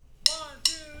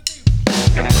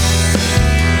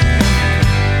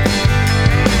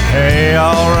Hey,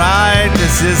 all right,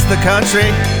 this is The Country.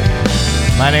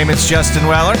 My name is Justin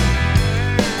Weller.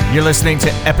 You're listening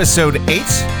to episode 8,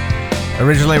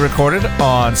 originally recorded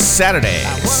on Saturday,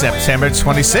 September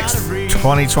 26th,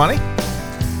 2020.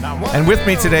 And with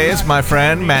me today is my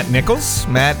friend, Matt Nickols.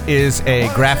 Matt is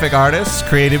a graphic artist,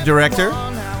 creative director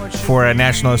for a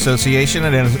national association,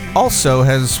 and also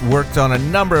has worked on a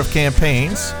number of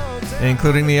campaigns,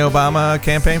 including the Obama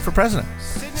campaign for president.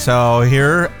 So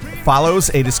here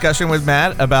follows a discussion with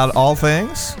Matt about all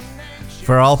things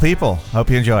for all people. Hope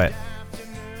you enjoy it.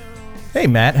 Hey,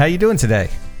 Matt, how you doing today?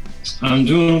 I'm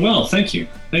doing well, thank you.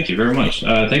 Thank you very much.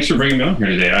 Thanks for bringing me on here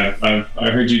today. I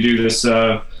heard you do this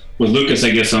with Lucas, I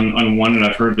guess, on one, and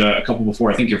I've heard a couple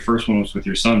before. I think your first one was with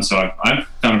your son, so I've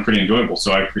found it pretty enjoyable,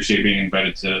 so I appreciate being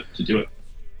invited to do it.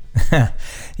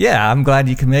 Yeah, I'm glad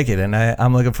you can make it, and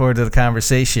I'm looking forward to the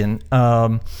conversation.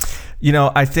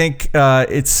 I think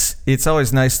it's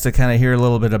always nice to kind of hear a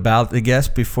little bit about the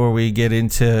guest before we get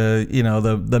into,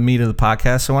 the meat of the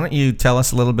podcast. So why don't you tell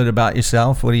us a little bit about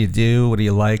yourself? What do you do? What do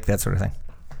you like? That sort of thing.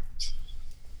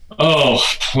 Oh,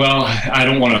 well, I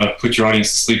don't want to put your audience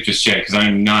to sleep just yet because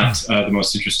I'm not the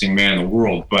most interesting man in the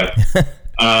world. But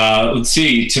let's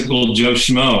see, typical Joe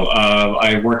Schmo.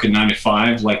 I work a 9 to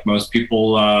 5 like most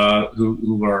people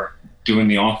who are doing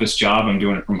the office job. I'm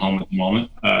doing it from home at the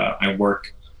moment. I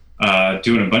work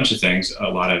doing a bunch of things, a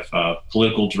lot of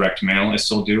political direct mail I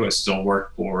still do. I still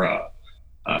work for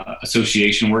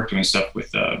association work, doing stuff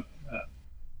with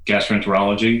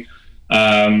gastroenterology.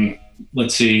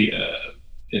 Let's see,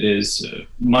 it is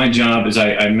my job, as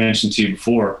I mentioned to you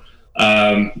before,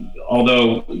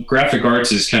 although graphic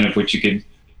arts is kind of what you could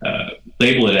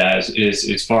label it as,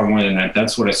 is far more than that.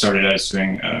 That's what I started as,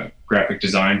 doing graphic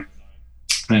design.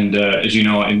 And as you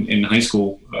know, in high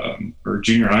school, or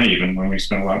junior high even, when we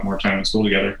spent a lot more time in school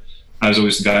together, I was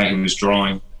always the guy who was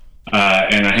drawing.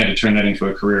 And I had to turn that into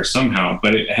a career somehow.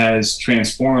 But it has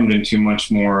transformed into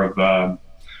much more of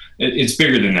it's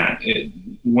bigger than that.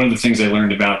 One of the things I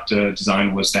learned about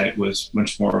design was that it was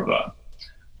much more of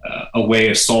a way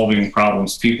of solving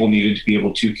problems. People needed to be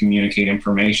able to communicate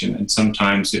information. And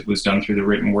sometimes it was done through the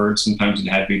written word. Sometimes it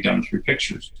had to be done through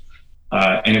pictures.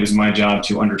 And it was my job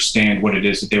to understand what it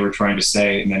is that they were trying to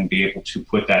say and then be able to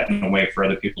put that in a way for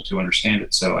other people to understand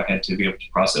it. So I had to be able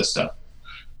to process stuff.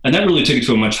 And that really took it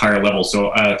to a much higher level.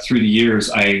 So through the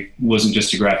years, I wasn't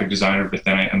just a graphic designer, but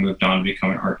then I moved on to become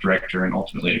an art director and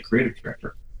ultimately a creative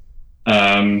director.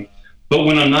 But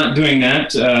when I'm not doing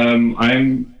that,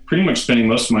 I'm pretty much spending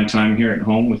most of my time here at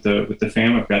home with the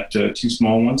fam. I've got 2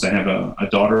 small ones. I have a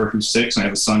daughter who's 6, and I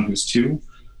have a son who's 2.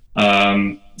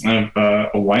 I have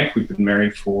a wife. We've been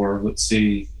married for,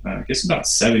 I guess about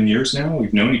 7 years now.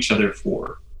 We've known each other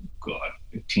for,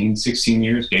 15, 16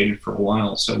 years, dated for a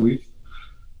while. So we've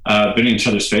been in each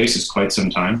other's faces quite some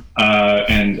time,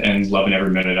 and loving every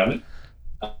minute of it.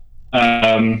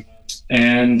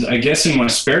 And I guess in my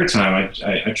spare time,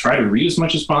 I try to read as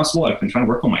much as possible. I've been trying to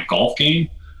work on my golf game.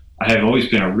 I have always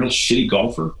been a real shitty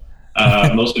golfer,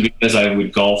 mostly because I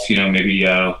would golf, maybe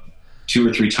 2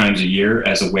 or 3 times a year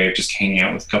as a way of just hanging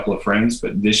out with a couple of friends.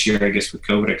 But this year, I guess with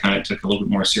COVID, I kind of took it a little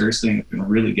bit more seriously and I've been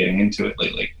really getting into it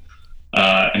lately.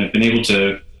 And I've been able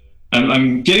to,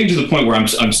 I'm getting to the point where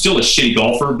I'm still a shitty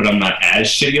golfer, but I'm not as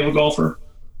shitty of a golfer.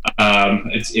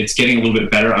 It's getting a little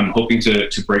bit better. I'm hoping to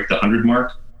break the 100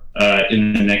 mark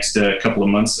in the next couple of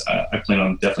months. I plan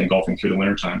on definitely golfing through the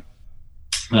wintertime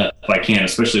if I can,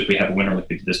 especially if we have a winter like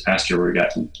we did this past year where we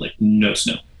got no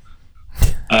snow.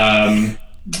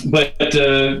 But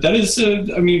that is,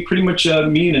 pretty much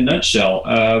me in a nutshell.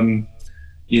 I'm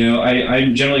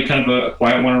generally kind of a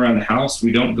quiet one around the house.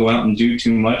 We don't go out and do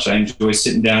too much. I enjoy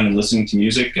sitting down and listening to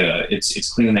music.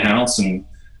 It's cleaning the house and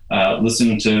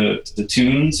listening to the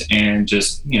tunes and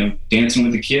just, dancing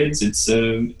with the kids. It's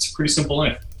a pretty simple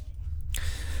life.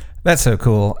 That's so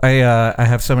cool. I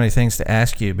have so many things to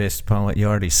ask you based upon what you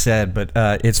already said, but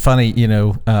it's funny,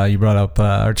 you brought up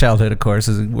our childhood, of course,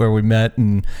 is where we met,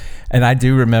 and I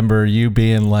do remember you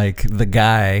being like the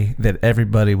guy that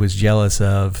everybody was jealous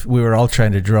of. We were all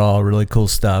trying to draw really cool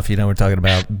stuff. We're talking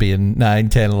about being 9,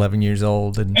 10, 11 years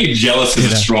old. And hey, jealous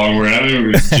is a strong word. I don't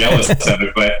even was jealous of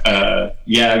it, but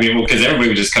because everybody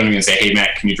would just come to me and say, "Hey,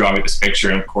 Matt, can you draw me this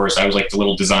picture?" And of course, I was like the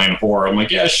little design whore. I'm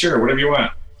like, "Yeah, sure, whatever you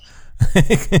want."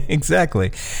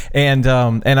 Exactly. And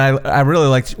I really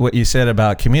liked what you said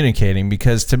about communicating,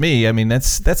 because to me,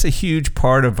 that's a huge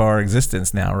part of our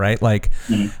existence now, right? Like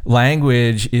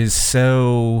language is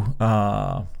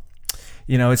so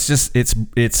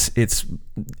it's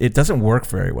it doesn't work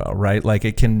very well, right? Like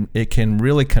it can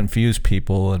really confuse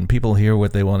people, and people hear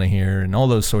what they want to hear and all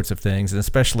those sorts of things. And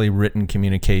especially written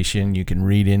communication, you can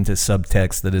read into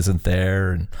subtext that isn't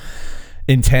there and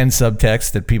intend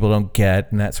subtext that people don't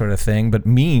get and that sort of thing. But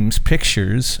memes,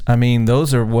 pictures, I mean,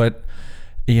 those are what,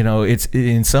 it's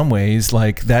in some ways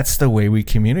like that's the way we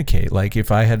communicate. Like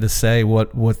if I had to say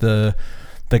what the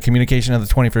communication of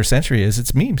the 21st century is,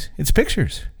 it's memes, it's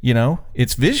pictures,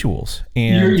 it's visuals.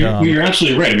 And you're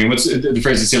absolutely right. I mean, what's the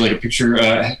phrase they say, like a picture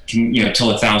can tell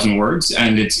 1,000 words,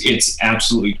 and it's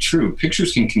absolutely true.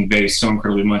 Pictures can convey so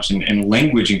incredibly much, and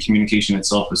language and communication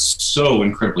itself is so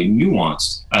incredibly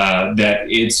nuanced that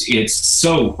it's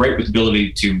so great with the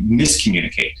ability to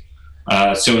miscommunicate.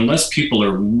 So unless people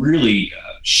are really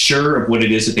sure of what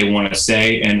it is that they want to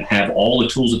say and have all the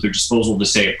tools at their disposal to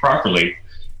say it properly,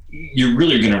 you're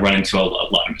really going to run into a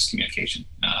lot of miscommunication.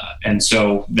 And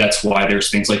so that's why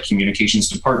there's things like communications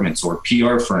departments or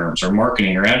PR firms or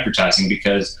marketing or advertising,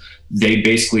 because they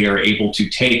basically are able to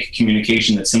take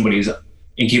communication that somebody is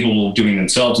incapable of doing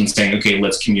themselves and saying, okay,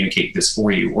 let's communicate this for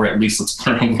you, or at least let's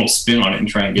put our own little spin on it and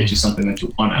try and get you something that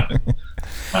you'll want out of it.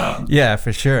 Yeah,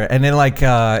 for sure. And then like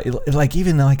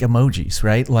even like emojis,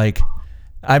 right? Like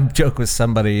I joked with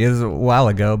somebody a while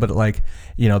ago, but like,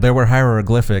 there were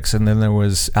hieroglyphics and then there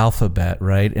was alphabet,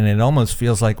 right? And it almost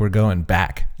feels like we're going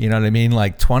back. You know what I mean?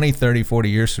 Like 20, 30, 40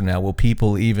 years from now, will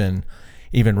people even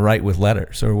write with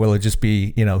letters, or will it just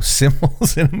be,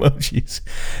 symbols and emojis?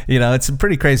 It's a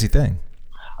pretty crazy thing.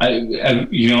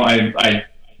 I'm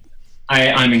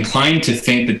inclined to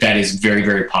think that is very,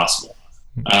 very possible.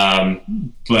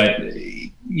 But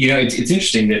it's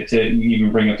interesting to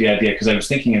even bring up the idea, because I was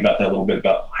thinking about that a little bit,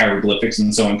 about hieroglyphics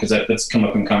and so on, because that's come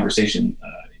up in conversation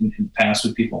in the past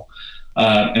with people.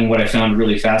 And what I found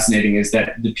really fascinating is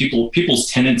that the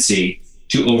people's tendency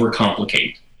to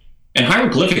overcomplicate. And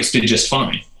hieroglyphics did just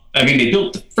fine. I mean, they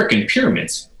built the frickin'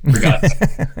 pyramids, for God's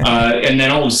sake. And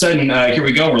then all of a sudden, here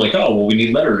we go. We're like, oh, well, we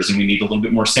need letters, and we need a little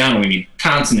bit more sound, and we need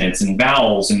consonants and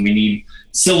vowels, and we need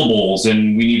syllables,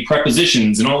 and we need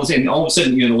prepositions, and all this. And all of a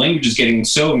sudden, the language is getting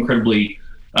so incredibly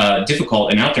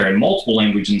difficult and out there in multiple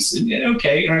languages.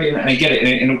 Okay, I get it,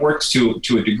 and it works to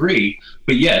a degree.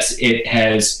 But yes, it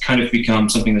has kind of become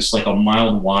something that's like a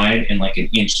mile wide and like an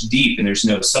inch deep, and there's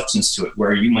no substance to it,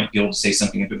 where you might be able to say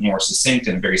something a bit more succinct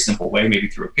in a very simple way, maybe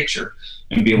through a picture,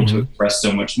 and be able to express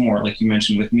so much more. Like you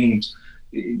mentioned with memes,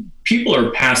 people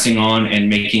are passing on and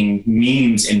making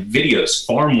memes and videos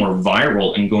far more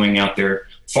viral and going out there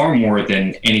far more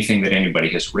than anything that anybody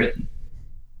has written.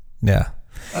 Yeah.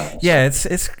 Yeah,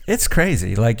 it's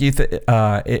crazy. Like you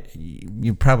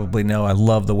probably know, I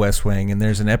love The West Wing, and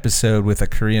there's an episode with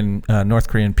a North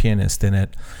Korean pianist in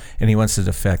it, and he wants to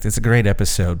defect. It's a great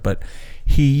episode, but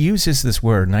he uses this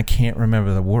word, and I can't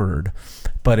remember the word,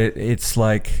 but it's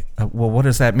like, well, what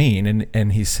does that mean?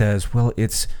 And he says, well,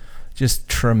 it's just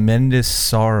tremendous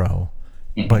sorrow,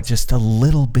 but just a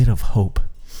little bit of hope.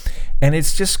 And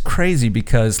it's just crazy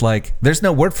because like there's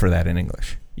no word for that in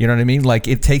English. You know what I mean? Like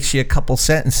it takes you a couple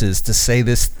sentences to say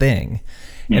this thing.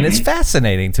 And it's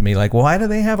fascinating to me. Like, why do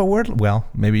they have a word? Well,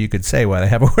 maybe you could say why they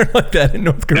have a word like that in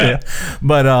North Korea.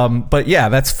 Yeah. But yeah,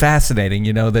 that's fascinating,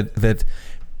 that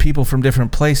people from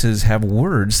different places have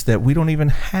words that we don't even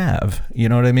have. You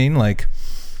know what I mean? Like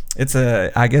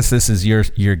I guess this is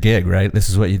your gig, right? This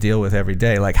is what you deal with every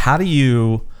day. Like how do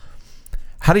you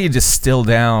distill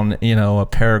down, a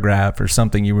paragraph or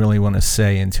something you really want to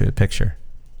say into a picture?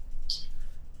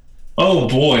 Oh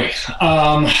boy.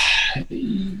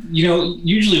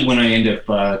 Usually when I end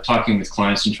up talking with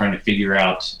clients and trying to figure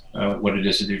out what it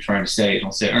is that they're trying to say,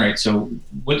 I'll say, all right, so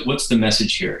what's the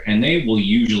message here? And they will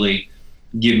usually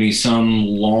give me some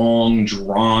long,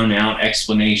 drawn-out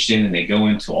explanation, and they go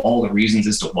into all the reasons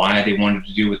as to why they wanted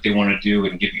to do what they want to do,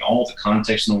 and give me all the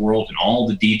context in the world and all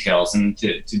the details. And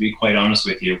to be quite honest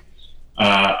with you,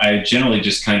 I generally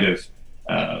just kind of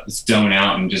zone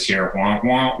out and just hear wah,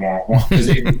 wah, wah, wah, because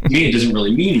to me it doesn't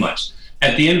really mean much.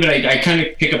 At the end of it, I kind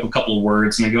of pick up a couple of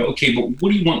words and I go, okay, but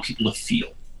what do you want people to feel?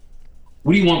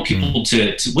 What do you want people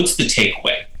to what's the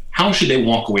takeaway? How should they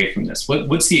walk away from this?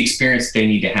 What's the experience they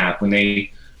need to have when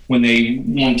they want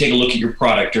to take a look at your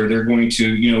product, or they're going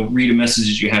to, read a message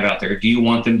that you have out there? Do you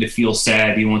want them to feel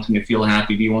sad? Do you want them to feel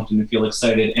happy? Do you want them to feel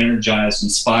excited, energized,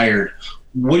 inspired?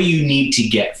 What do you need to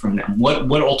get from them?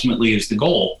 What ultimately is the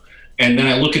goal? And then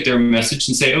I look at their message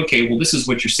and say, okay, well, this is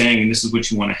what you're saying and this is what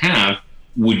you want to have.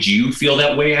 Would you feel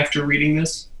that way after reading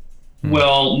this?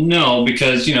 Well, no,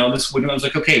 because, this when I was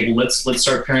like, okay, well, let's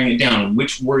start paring it down.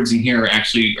 Which words in here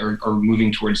actually are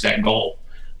moving towards that goal?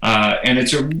 And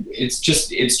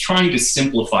it's trying to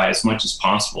simplify as much as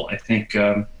possible. I think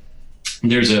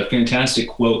There's a fantastic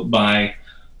quote by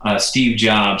Steve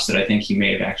Jobs that I think he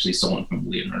may have actually stolen from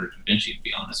Leonardo da Vinci, to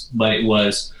be honest. But it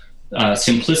was,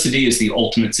 simplicity is the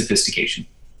ultimate sophistication.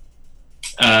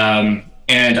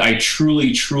 And I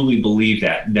truly, truly believe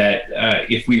that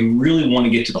if we really want to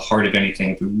get to the heart of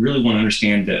anything, if we really want to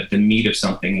understand the meat of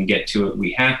something and get to it,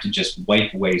 we have to just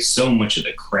wipe away so much of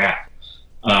the crap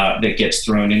that gets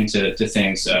thrown into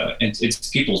things. It's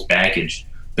people's baggage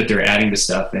that they're adding to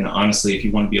stuff. And honestly, if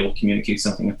you want to be able to communicate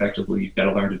something effectively, you've got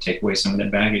to learn to take away some of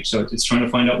that baggage. So it's trying to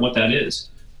find out what that is,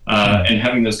 and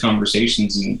having those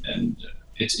conversations, and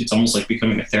it's almost like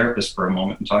becoming a therapist for a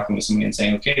moment and talking with somebody and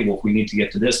saying, okay, well, if we need to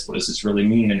get to this, what does this really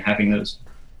mean? And having those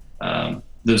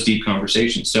deep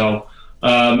conversations. So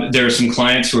there are some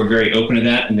clients who are very open to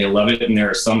that and they love it. And there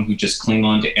are some who just cling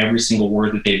on to every single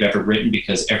word that they've ever written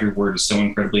because every word is so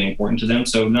incredibly important to them.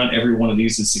 So not every one of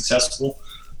these is successful,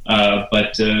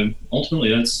 but ultimately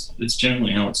that's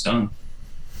generally how it's done.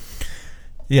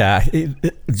 Yeah,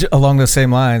 along the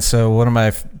same lines. So one of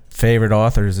my favorite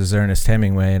authors is Ernest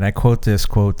Hemingway, and I quote this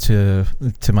quote to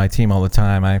my team all the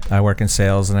time. I work in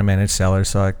sales and I manage sellers,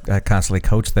 so I constantly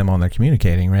coach them on their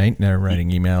communicating, right? And they're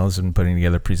writing emails and putting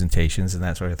together presentations and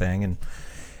that sort of thing. And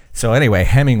so anyway,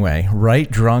 Hemingway, write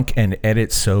drunk and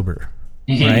edit sober.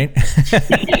 Right.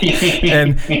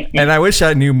 and I wish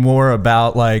I knew more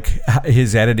about like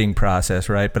his editing process.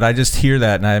 Right. But I just hear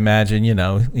that and I imagine,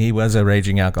 he was a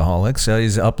raging alcoholic. So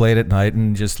he's up late at night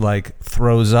and just like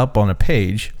throws up on a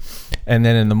page. And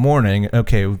then in the morning,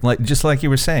 okay, just like you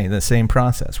were saying, the same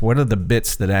process. What are the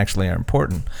bits that actually are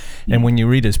important? And when you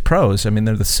read his prose, I mean,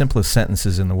 they're the simplest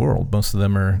sentences in the world. Most of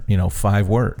them are, 5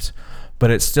 words. But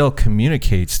it still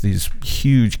communicates these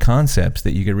huge concepts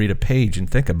that you could read a page and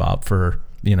think about for,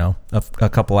 a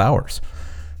couple hours.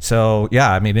 So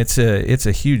yeah, I mean, it's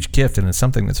a huge gift and it's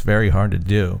something that's very hard to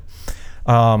do.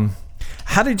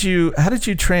 How did you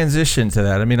transition to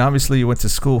that? I mean, obviously you went to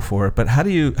school for it, but how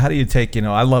do you take,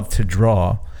 I love to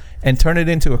draw and turn it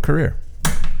into a career?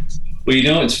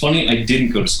 Well, it's funny. I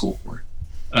didn't go to school for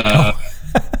it.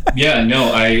 Yeah,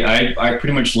 no, I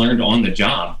pretty much learned on the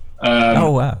job.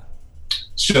 Oh, wow.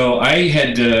 So I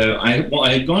had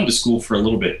gone to school for a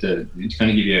little bit to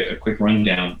kind of give you a quick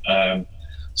rundown.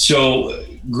 So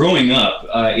growing up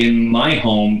in my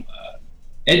home,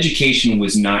 education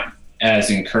was not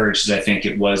as encouraged as I think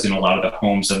it was in a lot of the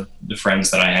homes of the friends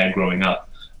that I had growing up.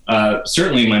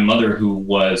 Certainly my mother, who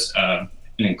was an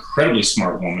incredibly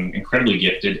smart woman, incredibly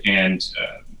gifted, and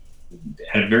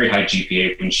had a very high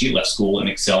GPA when she left school and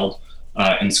excelled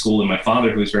in school. And my father,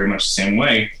 who was very much the same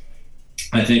way.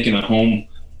 I think in a home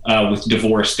with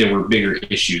divorce, there were bigger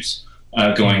issues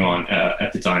going on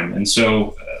at the time. And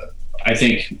so I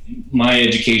think my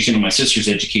education and my sister's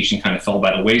education kind of fell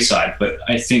by the wayside. But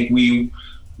I think we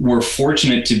were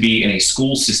fortunate to be in a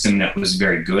school system that was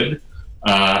very good.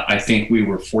 I think we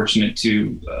were fortunate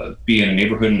to be in a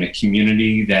neighborhood and a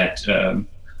community that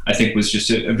I think was just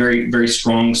a very, very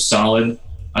strong, solid,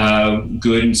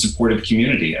 good and supportive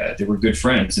community. They were good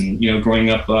friends. And, growing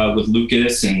up with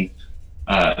Lucas and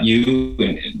you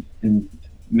and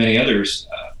many others,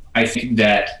 I think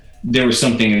that there was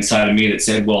something inside of me that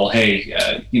said, well,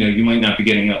 hey, you might not be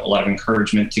getting a lot of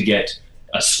encouragement to get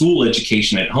a school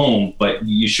education at home, but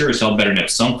you sure as hell better know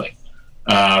something,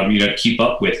 keep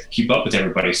up with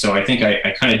everybody. So I think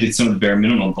I kind of did some of the bare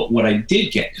minimum, but what I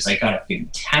did get is I got a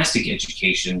fantastic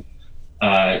education,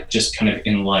 just kind of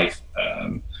in life.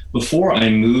 Before I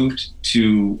moved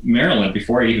to Maryland,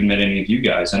 before I even met any of you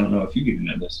guys, I don't know if you even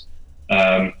know this,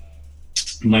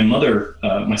 my mother,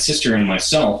 my sister, and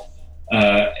myself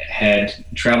had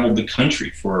traveled the country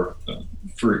for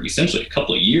essentially a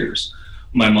couple of years.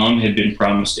 My mom had been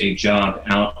promised a job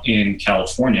out in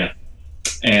California,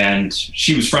 and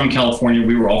she was from California.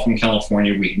 We were all from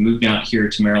California. We had moved out here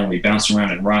to Maryland. We bounced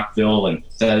around in Rockville and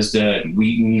Bethesda and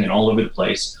Wheaton and all over the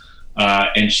place.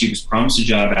 And she was promised a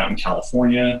job out in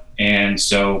California. And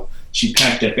so she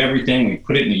packed up everything. We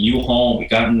put it in the U-Haul. We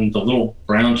got in the little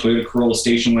brown Toyota Corolla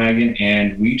station wagon,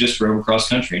 and we just drove across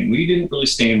country. And we didn't really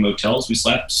stay in motels. We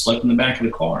slept in the back of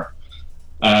the car.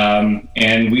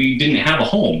 And we didn't have a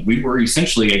home. We were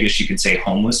essentially, I guess you could say,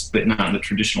 homeless, but not in the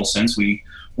traditional sense. We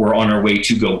were on our way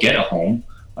to go get a home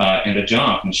and a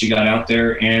job. And she got out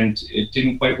there, and it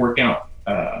didn't quite work out.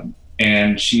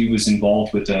 And she was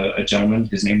involved with a gentleman.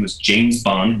 His name was James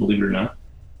Bond, believe it or not.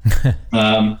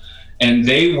 And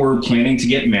they were planning to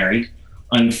get married.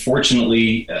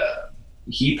 Unfortunately,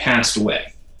 he passed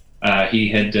away. He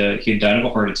had died of a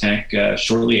heart attack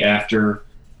shortly after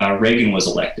Reagan was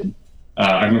elected.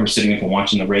 I remember sitting up and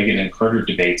watching the Reagan and Carter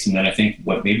debates, and then I think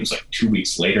maybe it was like 2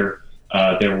 weeks later,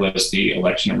 there was the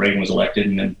election and Reagan was elected,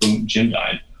 and then boom, Jim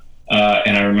died.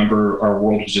 And I remember our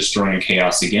world was just thrown in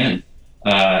chaos again.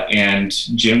 And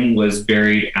Jim was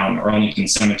buried out in Arlington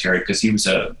Cemetery because he was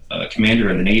a commander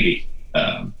in the Navy.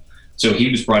 So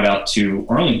he was brought out to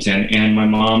Arlington, and my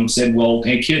mom said, well,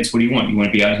 hey, kids, what do you want? You want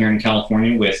to be out here in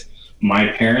California with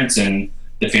my parents and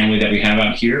the family that we have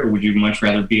out here, or would you much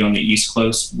rather be on the East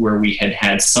Coast where we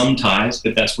had some ties,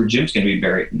 but that's where Jim's going to be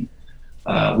buried?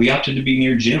 And we opted to be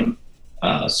near Jim.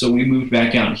 So we moved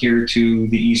back out here to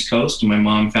the East Coast, and my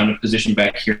mom found a position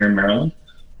back here in Maryland.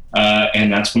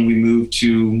 And that's when we moved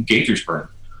to Gaithersburg.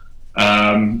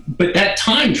 But that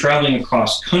time traveling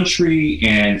across country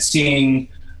and seeing,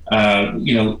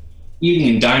 eating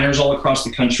in diners all across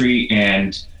the country,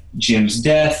 and Jim's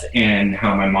death, and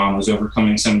how my mom was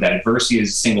overcoming some of that adversity as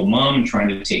a single mom and trying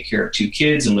to take care of 2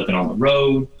 kids and living on the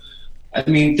road. I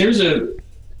mean, there's a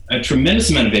tremendous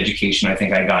amount of education I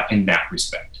think I got in that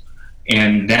respect.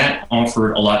 And that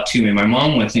offered a lot to me. My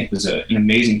mom, I think, was an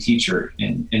amazing teacher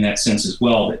in that sense as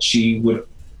well, that she would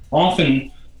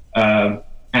often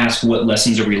ask, what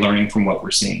lessons are we learning from what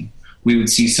we're seeing? We would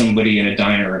see somebody in a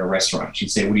diner at a restaurant.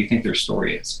 She'd say, what do you think their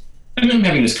story is? And I'm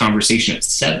having this conversation at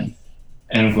 7.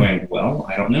 And I'm going, well,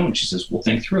 I don't know. And she says, well,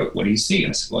 think through it. What do you see?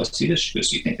 And I said, well, I see this. She goes,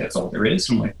 do you think that's all there is?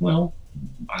 I'm like, well,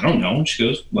 I don't know. And she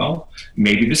goes, well,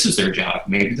 maybe this is their job.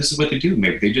 Maybe this is what they do.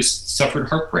 Maybe they just suffered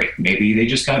heartbreak. Maybe they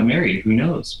just got married. Who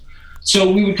knows?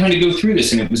 So we would kind of go through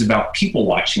this, and it was about people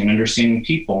watching and understanding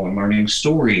people and learning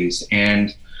stories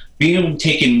and being able to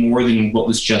take in more than what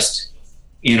was just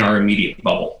in our immediate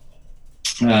bubble.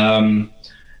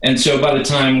 And so by the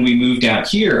time we moved out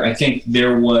here, I think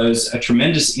there was a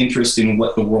tremendous interest in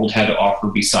what the world had to offer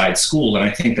besides school. And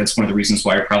I think that's one of the reasons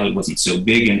why I probably wasn't so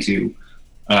big into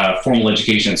formal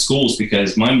education at schools,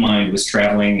 because my mind was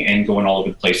traveling and going all over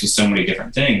the place with so many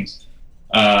different things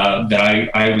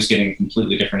that I was getting a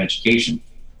completely different education.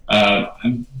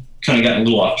 I'm kind of gotten a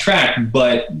little off track,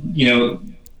 but,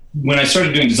 when I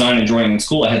started doing design and drawing in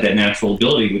school, I had that natural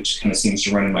ability, which kind of seems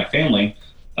to run in my family.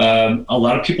 A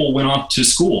lot of people went off to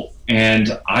school,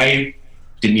 and I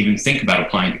didn't even think about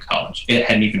applying to college. It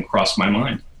hadn't even crossed my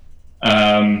mind.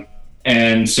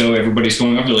 And so everybody's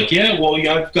going over, they're like, yeah,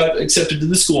 I've got accepted to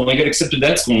this school, and I got accepted to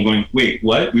that school. And I'm going, wait,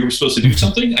 what? We were supposed to do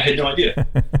something? I had no idea.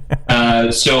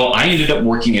 So I ended up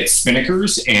working at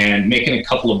Spinnaker's and making a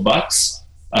couple of bucks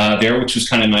there, which was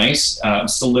kind of nice. I'm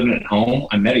still living at home.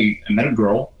 I met a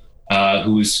girl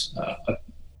who was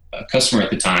a customer at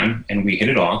the time, and we hit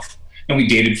it off. And we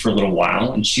dated for a little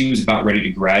while, and she was about ready to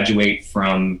graduate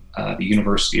from the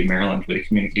University of Maryland with a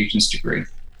communications degree.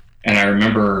 And I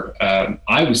remember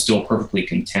I was still perfectly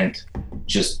content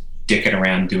just dicking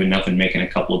around, doing nothing, making a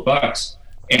couple of bucks.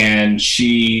 And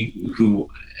she, who,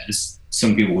 as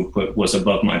some people would put, was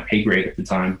above my pay grade at the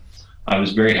time, I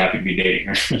was very happy to be dating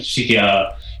her.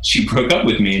 She broke up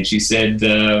with me, and she said,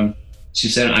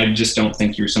 I just don't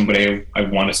think you're somebody I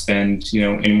want to spend,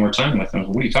 any more time with. And I was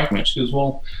like, what are you talking about? She goes,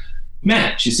 well,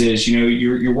 Matt, she says,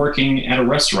 you're working at a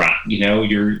restaurant,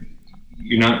 you're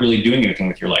not really doing anything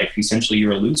with your life. Essentially,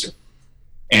 you're a loser.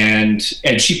 And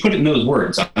she put it in those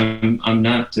words. I'm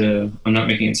not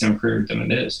making it sound clearer than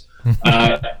it is.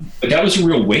 But that was a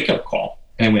real wake up call.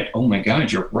 And I went, oh my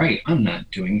God, you're right. I'm not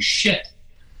doing shit.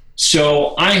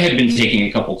 So I had been taking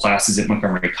a couple classes at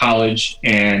Montgomery College,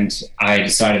 and I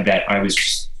decided that I was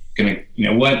just going to,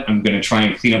 I'm going to try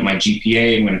and clean up my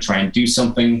GPA. I'm going to try and do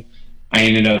something. I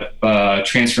ended up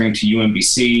transferring to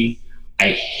UMBC.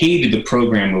 I hated the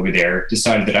program over there,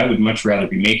 decided that I would much rather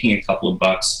be making a couple of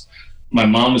bucks. My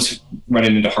mom was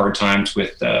running into hard times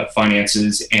with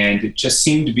finances, and it just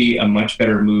seemed to be a much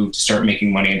better move to start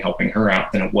making money and helping her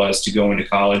out than it was to go into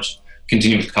college,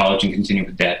 continue with college, and continue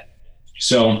with debt.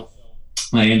 So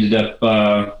I ended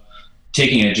up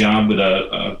taking a job with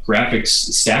a graphics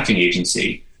staffing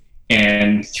agency.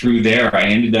 And through there, I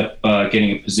ended up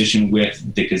getting a position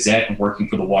with the Gazette and working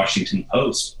for the Washington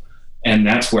Post. And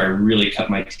that's where I really cut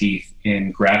my teeth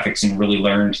in graphics and really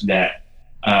learned that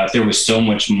there was so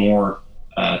much more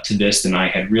to this than I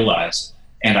had realized.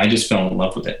 And I just fell in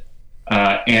love with it.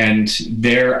 And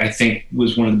there, I think,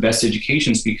 was one of the best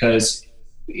educations, because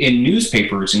in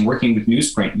newspapers and working with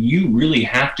newsprint, you really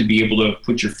have to be able to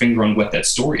put your finger on what that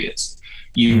story is.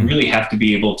 You really have to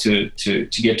be able to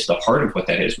get to the heart of what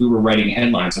that is. We were writing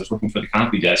headlines. I was working for the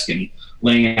copy desk and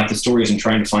laying out the stories and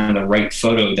trying to find the right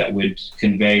photo that would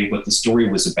convey what the story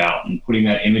was about, and putting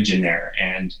that image in there,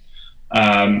 and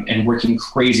working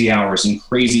crazy hours and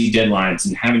crazy deadlines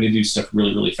and having to do stuff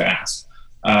really, really fast.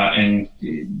 And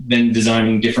then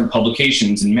designing different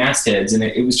publications and mastheads. And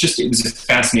it was a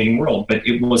fascinating world, but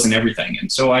it wasn't everything. And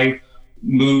so I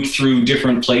moved through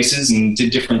different places and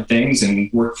did different things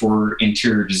and worked for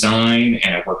interior design,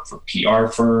 and I worked for PR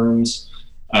firms.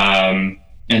 And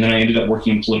then I ended up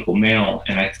working in political mail.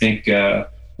 And I think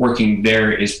working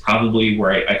there is probably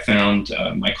where I found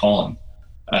my calling.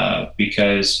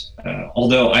 Because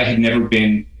although I had never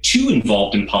been too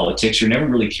involved in politics or never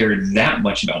really cared that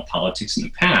much about politics in the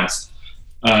past,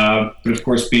 but of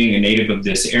course, being a native of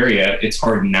this area, it's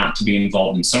hard not to be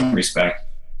involved in some respect.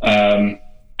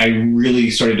 I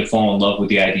really started to fall in love with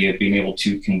the idea of being able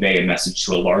to convey a message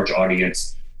to a large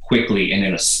audience quickly and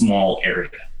in a small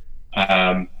area.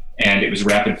 And it was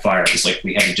rapid fire. It was like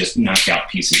we had to just knock out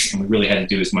pieces, and we really had to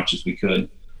do as much as we could.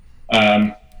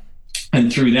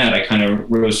 And through that, I kind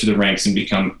of rose through the ranks and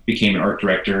became an art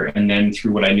director. And then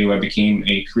through what I knew, I became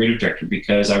a creative director,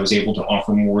 because I was able to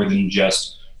offer more than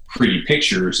just pretty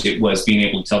pictures. It was being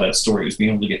able to tell that story. It was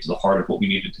being able to get to the heart of what we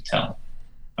needed to tell.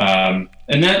 And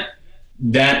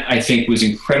that I think was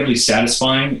incredibly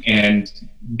satisfying. And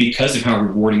because of how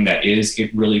rewarding that is,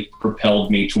 it really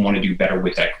propelled me to want to do better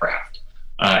with that craft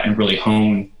and really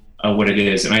hone what it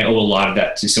is. And I owe a lot of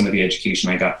that to some of the education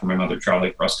I got from my mother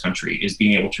traveling across country, is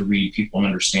being able to read people and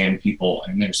understand people.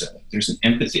 And there's an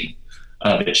empathy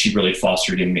that she really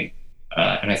fostered in me.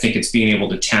 And I think it's being able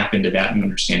to tap into that and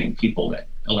understanding people that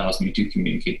allows me to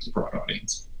communicate to the broad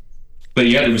audience. But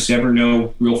yeah, there was never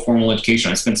no real formal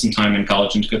education. I spent some time in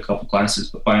college and took a couple classes,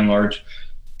 but by and large,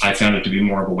 I found it to be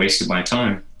more of a waste of my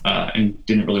time and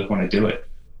didn't really want to do it.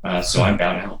 So I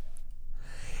bowed out.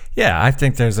 Yeah, I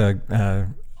think there's a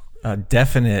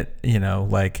definite,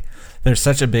 like there's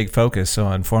such a big focus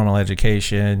on formal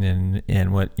education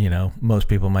and what, most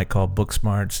people might call book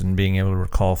smarts and being able to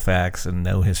recall facts and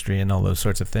know history and all those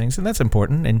sorts of things. And that's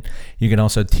important. And you can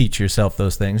also teach yourself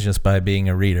those things just by being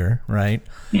a reader, right?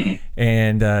 Mm-hmm.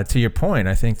 And to your point,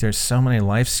 I think there's so many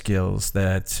life skills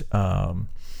that,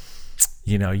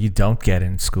 you don't get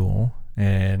in school.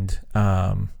 And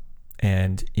having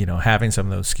some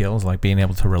of those skills, like being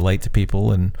able to relate to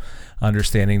people and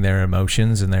understanding their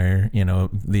emotions and their,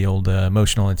 the old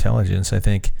emotional intelligence, I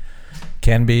think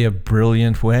can be a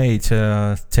brilliant way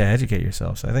to educate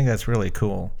yourself. So I think that's really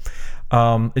cool.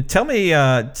 Tell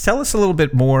us a little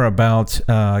bit more about,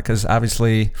 because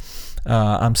obviously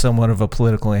I'm somewhat of a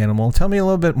political animal. Tell me a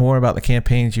little bit more about the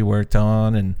campaigns you worked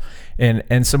on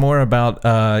and some more about,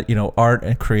 art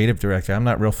and creative director. I'm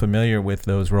not real familiar with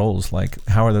those roles. Like,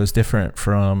 how are those different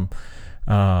from,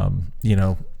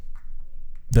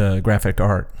 the graphic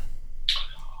art?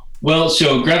 Well,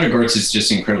 so graphic arts is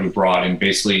just incredibly broad, and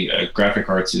basically graphic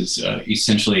arts is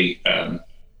essentially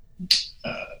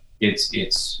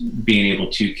it's being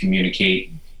able to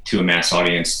communicate to a mass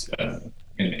audience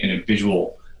in a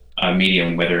visual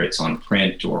medium, whether it's on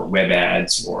print or web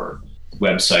ads or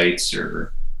websites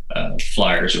or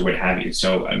flyers or what have you.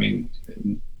 So, I mean,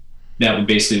 that would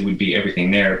be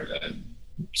everything there.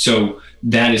 So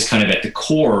that is kind of at the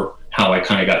core how I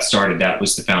kind of got started. That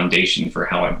was the foundation for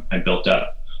how I built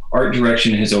up. Art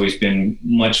direction has always been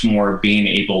much more being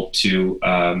able to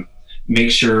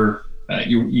make sure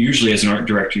you usually as an art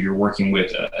director, you're working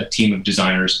with a team of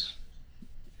designers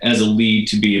as a lead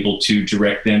to be able to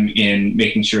direct them in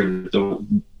making sure that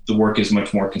the work is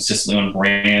much more consistently on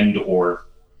brand, or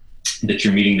that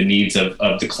you're meeting the needs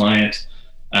of the client,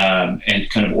 and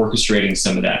kind of orchestrating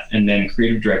some of that. And then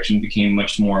creative direction became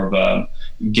much more of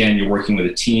again, you're working with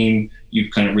a team,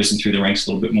 you've kind of risen through the ranks a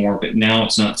little bit more, but now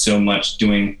it's not so much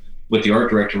doing what the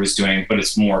art director was doing, but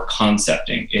it's more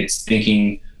concepting. It's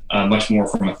thinking much more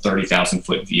from a 30,000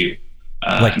 foot view.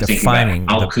 Like defining.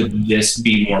 How could this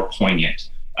be more poignant?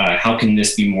 How can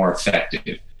this be more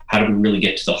effective? How do we really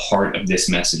get to the heart of this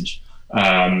message?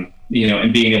 And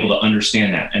being able to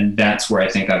understand that. And that's where I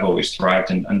think I've always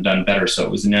thrived and done better. So it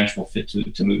was a natural fit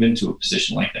to move into a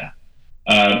position like that.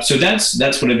 So that's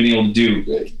what I've been able to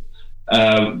do.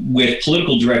 With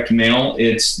political direct mail,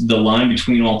 it's the line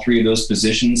between all three of those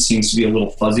positions seems to be a little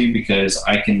fuzzy, because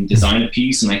I can design a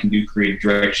piece and I can do creative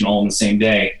direction all in the same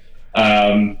day.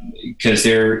 Because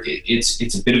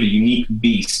it's a bit of a unique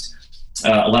beast.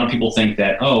 A lot of people think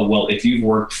that, oh, well, if you've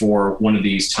worked for one of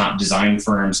these top design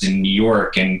firms in New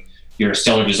York and you're a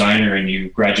stellar designer and you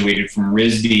graduated from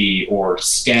RISD or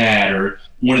SCAD or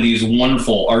one of these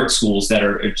wonderful art schools that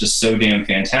are just so damn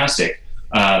fantastic,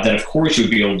 that of course you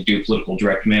would be able to do political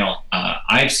direct mail.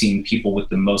 I've seen people with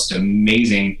the most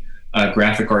amazing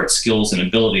graphic art skills and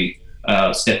ability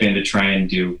step in to try and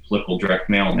do political direct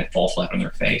mail, and they fall flat on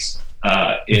their face.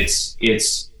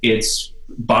 It's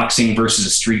boxing versus a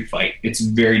street fight. It's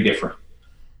very different.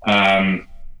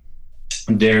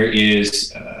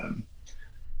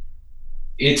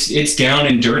 it's down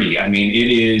and dirty. I mean,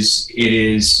 it is,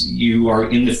 you are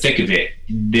in the thick of it.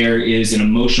 There is an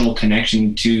emotional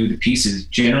connection to the pieces.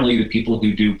 Generally, the people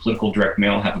who do political direct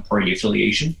mail have a party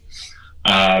affiliation.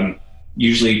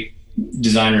 Usually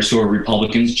designers who are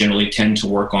Republicans generally tend to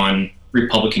work on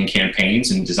Republican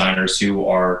campaigns, and designers who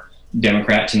are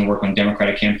Democrat tend to work on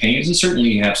Democratic campaigns. And certainly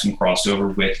you have some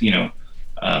crossover with,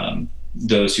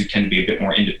 those who tend to be a bit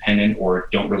more independent or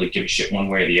don't really give a shit one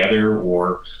way or the other,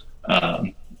 or,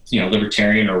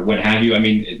 libertarian or what have you. I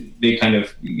mean, they kind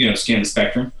of, scan the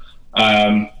spectrum.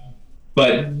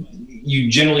 But you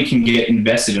generally can get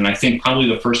invested. And I think probably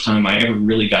the first time I ever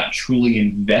really got truly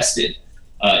invested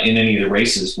in any of the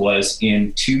races was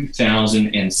in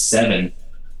 2007.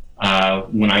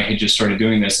 When I had just started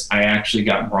doing this, I actually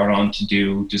got brought on to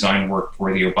do design work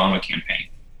for the Obama campaign.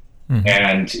 Mm-hmm.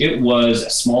 And it was a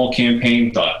small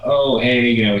campaign. Thought, oh,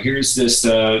 hey, here's this,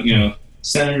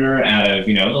 senator out of,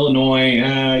 Illinois.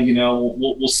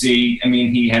 We'll see. I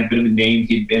mean, he had a bit of a name.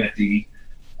 He'd been at the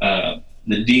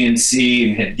DNC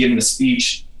and had given a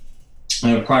speech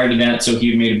prior to that, so he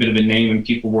had made a bit of a name, and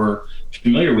people were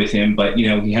familiar with him. But he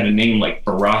had a name like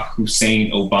Barrack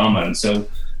Hussein Obama, and so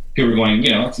people were going,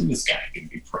 this guy can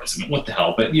be president. What the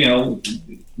hell? But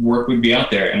work would be out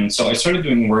there, and so I started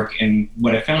doing work. And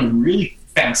what I found really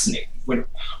fascinating, what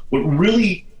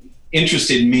really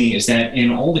interested me, is that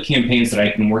in all the campaigns that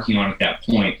I'd been working on at that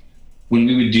point, when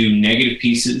we would do negative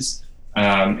pieces,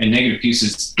 and negative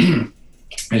pieces,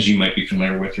 as you might be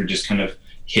familiar with, are just kind of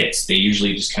hits. They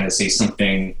usually just kind of say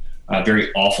something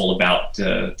very awful about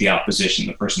the opposition,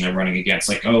 the person they're running against,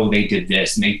 like, oh, they did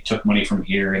this, and they took money from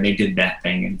here, and they did that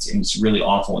thing, and it's really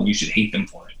awful, and you should hate them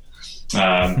for it.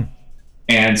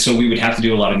 And so we would have to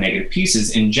do a lot of negative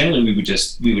pieces, and generally we would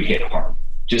hit hard.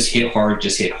 Just hit hard,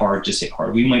 just hit hard, just hit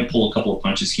hard. We might pull a couple of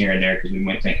punches here and there because we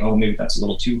might think, oh, maybe that's a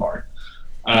little too hard.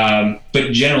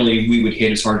 But generally, we would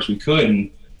hit as hard as we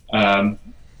could. And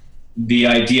the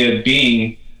idea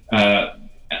being,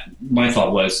 my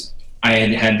thought was, I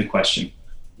had the question,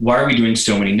 why are we doing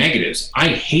so many negatives? I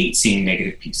hate seeing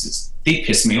negative pieces. They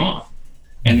piss me off.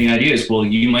 And the idea is, well,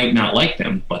 you might not like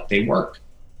them, but they work.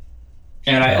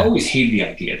 And I always hated the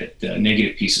idea that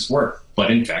negative pieces work,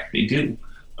 but in fact, they do.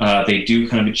 They do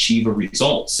kind of achieve a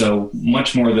result. So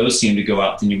much more of those seem to go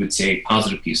out than you would say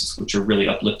positive pieces, which are really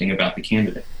uplifting about the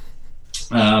candidate.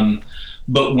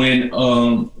 But when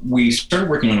we started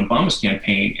working on Obama's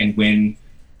campaign, and when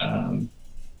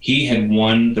he had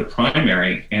won the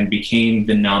primary and became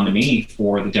the nominee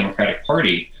for the Democratic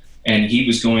Party, and he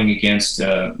was going against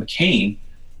McCain,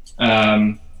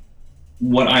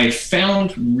 what I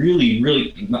found really,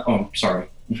 I'm trying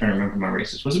to remember my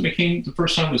races. Was it McCain? The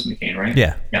first time was McCain, right?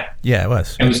 Yeah, it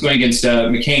was. I was going against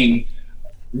McCain.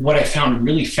 What I found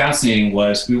really fascinating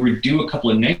was we would do a couple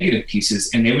of negative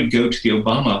pieces, and they would go to the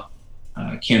Obama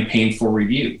campaign for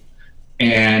review.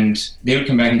 And they would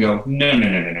come back and go, no.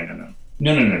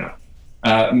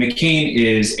 McCain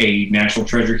is a national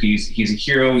treasure. He's a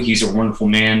hero. He's a wonderful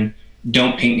man.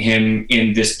 Don't paint him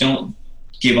in this. Don't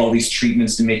give all these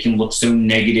treatments to make him look so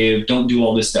negative. Don't do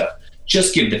all this stuff.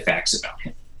 Just give the facts about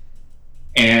him.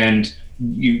 And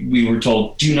we were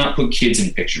told, do not put kids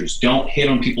in pictures. Don't hit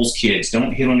on people's kids.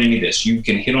 Don't hit on any of this. You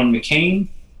can hit on McCain.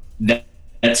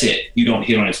 That's it. You don't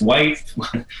hit on his wife.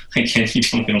 Again, you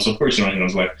don't hit on, so of course you don't hit on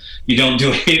his wife. You don't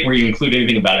do it where you include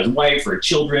anything about his wife or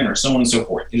children or so on and so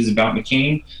forth. It is about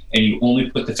McCain, and you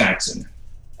only put the facts in there.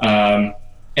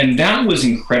 And that was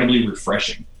incredibly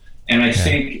refreshing. And I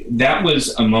think that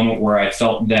was a moment where I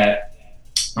felt that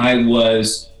I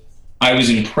was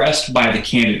impressed by the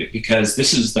candidate, because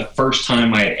this is the first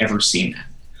time I had ever seen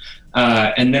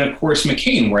that. And then, of course,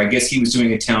 McCain, where I guess he was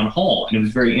doing a town hall. And it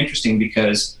was very interesting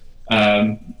because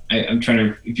I'm trying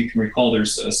to, if you can recall,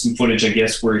 there's some footage, I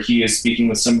guess, where he is speaking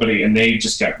with somebody and they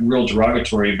just got real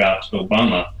derogatory about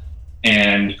Obama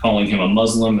and calling him a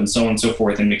Muslim and so on and so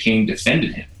forth. And McCain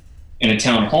defended him in a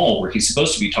town hall where he's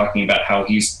supposed to be talking about how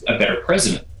he's a better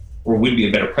president, or would be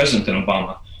a better president than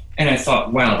Obama. And I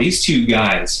thought, wow, these two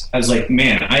guys, I was like,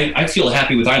 man, I feel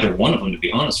happy with either one of them, to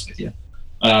be honest with you,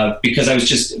 because I was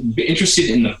just interested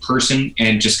in the person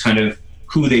and just kind of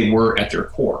who they were at their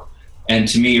core. And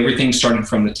to me, everything started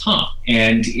from the top.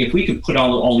 And if we could put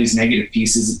all these negative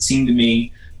pieces, it seemed to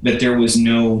me that there was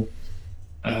no,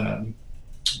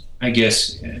 I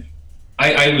guess,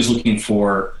 I was looking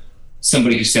for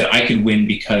somebody who said, I could win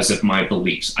because of my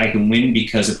beliefs. I can win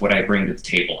because of what I bring to the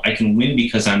table. I can win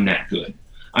because I'm that good.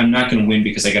 I'm not going to win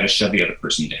because I got to shove the other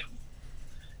person down.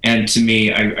 And to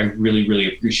me, I really,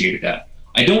 really appreciated that.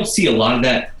 I don't see a lot of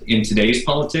that in today's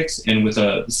politics and with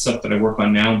the stuff that I work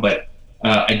on now, but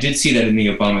I did see that in the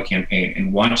Obama campaign,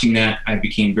 and watching that, I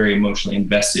became very emotionally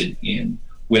invested in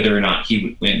whether or not he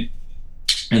would win.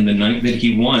 And the night that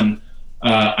he won,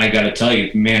 I got to tell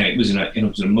you, man, it was an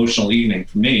emotional evening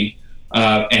for me,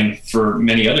 and for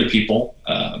many other people,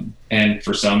 and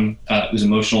for some, it was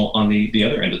emotional on the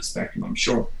other end of the spectrum, I'm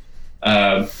sure.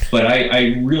 But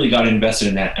I really got invested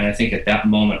in that, and I think at that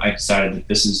moment I decided that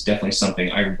this is definitely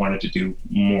something I wanted to do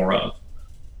more of.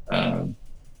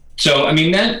 So I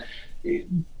mean, that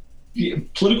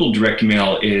political direct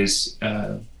mail is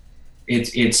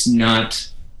it's not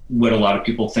what a lot of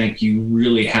people think. You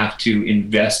really have to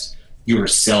invest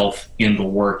yourself in the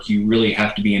work. You really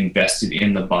have to be invested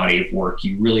in the body of work.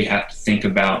 You really have to think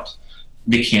about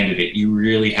the candidate. You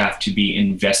really have to be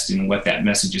invested in what that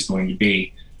message is going to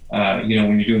be. When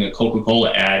you're doing a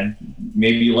Coca-Cola ad,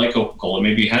 maybe you like Coca-Cola,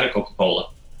 maybe you had a Coca-Cola,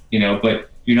 but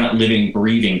you're not living,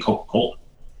 breathing Coca-Cola.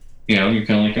 You're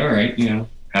kind of like, all right,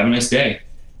 have a nice day.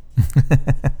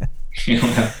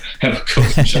 Have a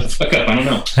Coke and shut the fuck up. I don't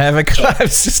know. I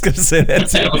was just going to say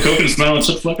that. Have a Coke and smile and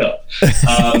shut the fuck up.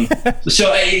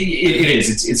 So it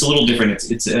is. It's a little different.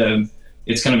 It's kind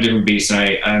of a different beast,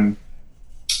 and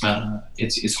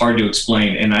it's hard to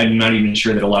explain, and I'm not even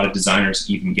sure that a lot of designers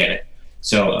even get it.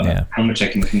 So how much I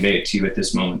can convey it to you at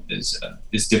this moment is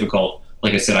difficult.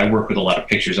 Like I said, I work with a lot of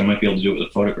pictures. I might be able to do it with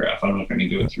a photograph. I don't know if I can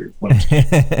do it through one.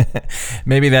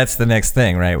 Maybe that's the next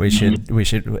thing, right? We should.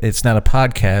 It's not a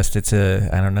podcast. It's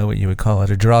I don't know what you would call it,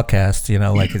 a drawcast.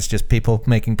 Like it's just people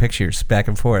making pictures back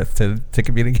and forth to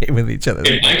communicate with each other.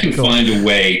 If I can find a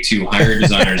way to hire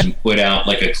designers and put out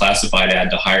like a classified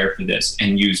ad to hire for this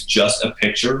and use just a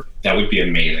picture, that would be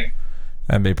amazing.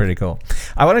 That'd be pretty cool.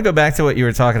 I want to go back to what you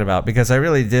were talking about, because I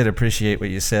really did appreciate what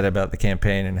you said about the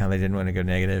campaign and how they didn't want to go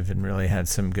negative, and really had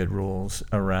some good rules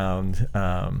around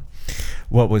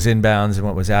what was in bounds and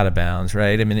what was out of bounds,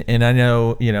 right? I mean, and I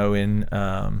know, we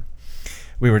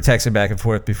were texting back and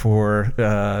forth before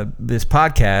this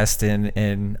podcast,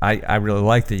 and I really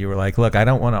liked that you were like, look, I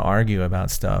don't want to argue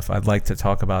about stuff. I'd like to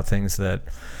talk about things that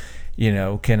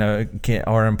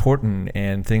are important,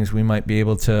 and things we might be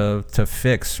able to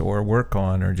fix or work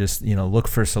on, or just look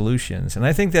for solutions. And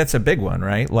I think that's a big one,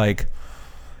 right? Like,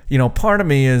 part of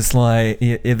me is like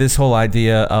this whole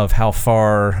idea of how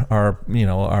far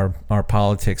our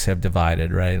politics have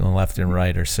divided, right? And the left and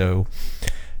right are so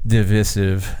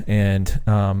divisive, and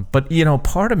but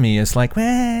part of me is like,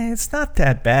 it's not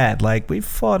that bad. Like, we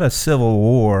fought a civil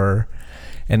war,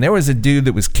 and there was a dude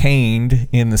that was caned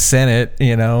in the Senate,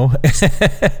 and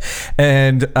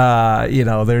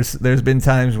there's been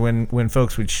times when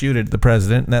folks would shoot at the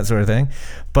president and that sort of thing,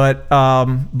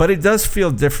 but it does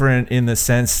feel different in the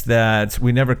sense that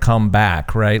we never come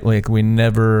back, right? Like, we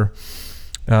never,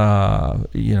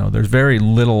 there's very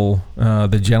little,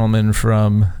 the gentleman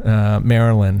from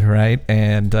Maryland, right,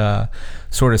 and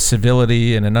sort of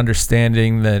civility and an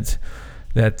understanding that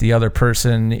the other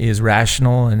person is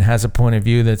rational and has a point of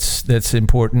view that's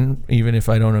important, even if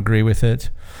I don't agree with it,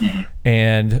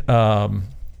 and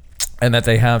that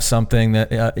they have something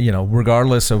that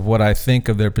regardless of what I think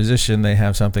of their position, they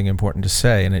have something important to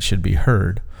say, and it should be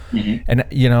heard. And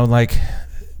like,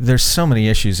 there's so many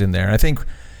issues in there. I think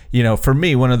for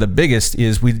me, one of the biggest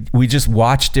is we just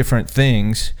watch different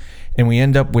things, and we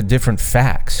end up with different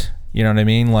facts. You know what I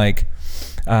mean? Like,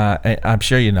 I'm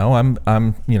sure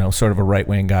I'm sort of a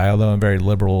right-wing guy, although I'm very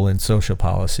liberal in social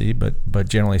policy, but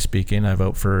generally speaking, I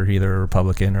vote for either a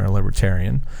Republican or a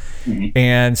Libertarian.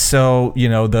 And so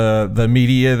the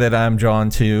media that I'm drawn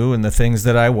to and the things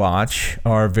that I watch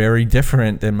are very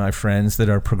different than my friends that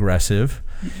are progressive.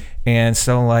 And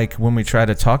so, like, when we try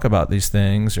to talk about these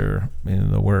things, or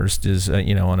the worst is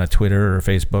on a Twitter or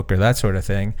Facebook or that sort of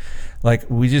thing, like,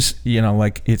 we just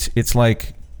like, it's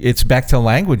like, it's back to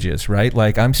languages, right?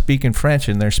 Like, I'm speaking French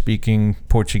and they're speaking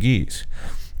Portuguese,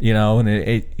 and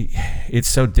it's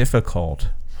so difficult.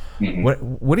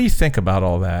 What do you think about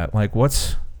all that? Like,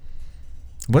 what's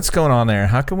going on there?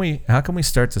 How can we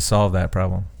start to solve that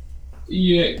problem?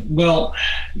 Yeah, well,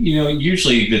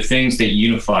 usually the things that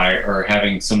unify are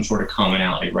having some sort of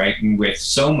commonality, right? And with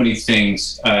so many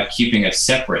things keeping us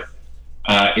separate,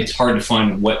 it's hard to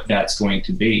find what that's going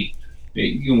to be.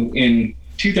 In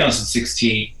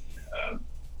 2016,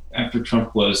 after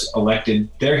Trump was elected,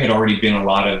 there had already been a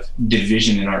lot of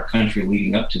division in our country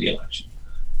leading up to the election.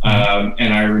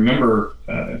 And I remember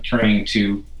turning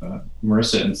to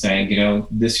Marissa and saying,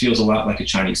 this feels a lot like a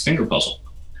Chinese finger puzzle.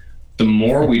 The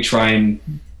more we try and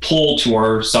pull to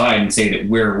our side and say that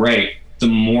we're right, the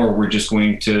more we're just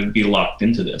going to be locked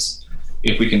into this.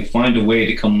 If we can find a way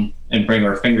to come and bring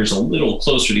our fingers a little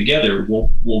closer together,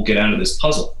 we'll get out of this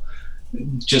puzzle.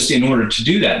 Just in order to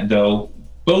do that, though,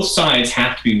 both sides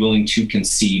have to be willing to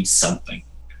concede something.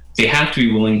 They have to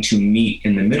be willing to meet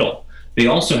in the middle. They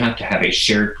also have to have a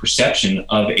shared perception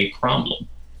of a problem.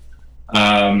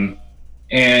 And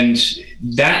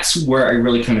that's where I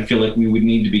really kind of feel like we would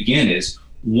need to begin is,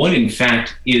 what in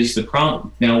fact is the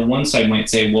problem? Now, one side might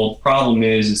say, well, the problem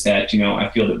is that, I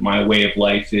feel that my way of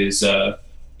life is,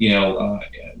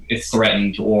 it's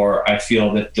threatened, or I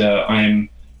feel that I'm,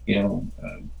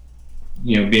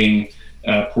 being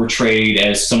portrayed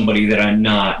as somebody that I'm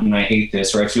not, and I hate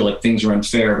this, or I feel like things are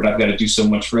unfair, but I've got to do so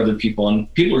much for other people.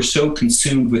 And people are so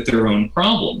consumed with their own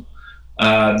problem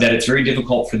that it's very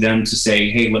difficult for them to say,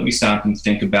 hey, let me stop and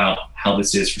think about how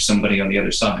this is for somebody on the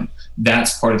other side.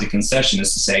 That's part of the concession,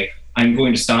 is to say, I'm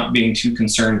going to stop being too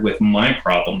concerned with my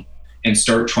problem and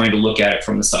start trying to look at it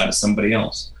from the side of somebody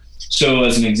else. So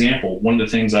as an example, one of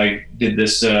the things I did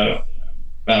this about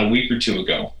a week or two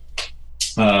ago,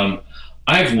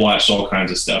 I've watched all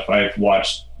kinds of stuff. I've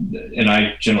watched, and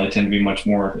I generally tend to be much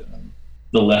more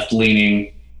the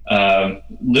left-leaning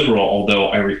liberal, although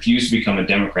I refuse to become a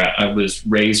Democrat. I was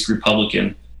raised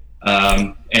Republican,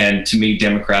 and to me,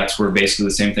 Democrats were basically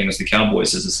the same thing as the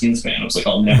Cowboys as a Skins fan. I was like,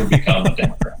 I'll never become a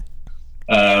Democrat.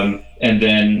 And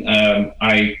then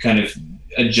I kind of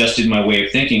adjusted my way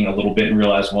of thinking a little bit and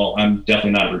realized, well, I'm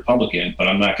definitely not a Republican, but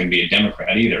I'm not going to be a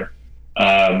Democrat either.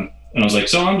 And I was like,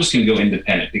 so I'm just going to go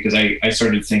independent, because I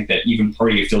started to think that even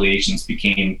party affiliations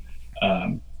became,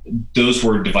 those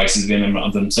were divisive in and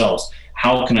of themselves.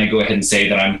 How can I go ahead and say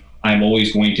that I'm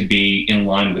always going to be in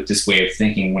line with this way of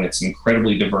thinking when it's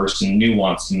incredibly diverse and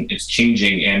nuanced and it's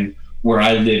changing, and where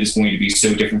I live is going to be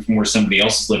so different from where somebody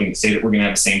else is living, to say that we're going to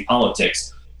have the same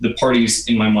politics? The parties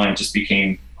in my mind just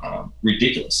became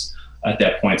ridiculous at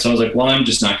that point. So I was like, well, I'm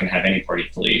just not going to have any party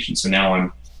affiliation. So now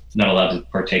I'm not allowed to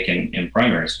partake in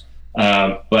primaries,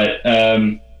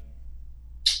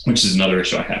 which is another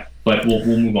issue I have, but we'll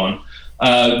move on.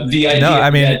 The idea. No, I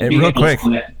mean, real quick.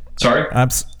 Sorry?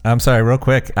 I'm sorry, real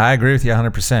quick. I agree with you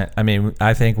 100%. I mean,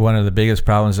 I think one of the biggest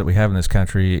problems that we have in this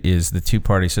country is the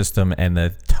two-party system and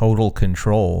the total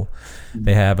control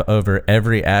they have over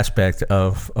every aspect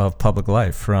of public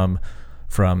life, from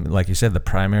like you said, the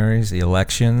primaries, the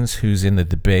elections, who's in the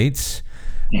debates.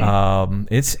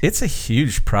 It's a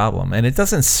huge problem, and it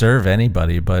doesn't serve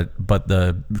anybody but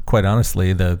quite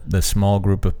honestly the small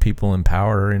group of people in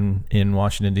power in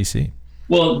Washington, D.C.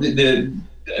 Well,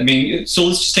 so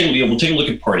let's just take a look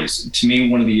at parties. To me,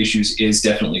 one of the issues is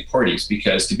definitely parties,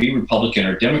 because to be Republican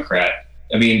or Democrat,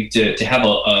 I mean, to have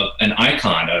an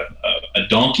icon, a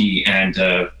donkey and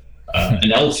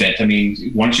an elephant, I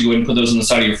mean, why don't you go ahead and put those on the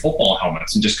side of your football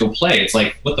helmets and just go play? It's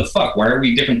like, what the fuck? Why are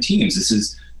we different teams? This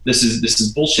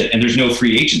is bullshit. And there's no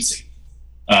free agency,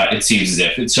 it seems as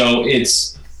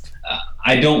if.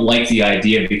 I don't like the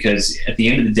idea, because at the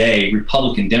end of the day,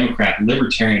 Republican, Democrat,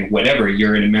 Libertarian, whatever,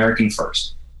 you're an American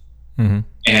first. Mm-hmm.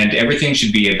 And everything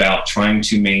should be about trying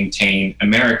to maintain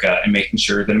America and making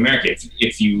sure that America,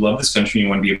 if you love this country and you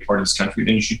want to be a part of this country,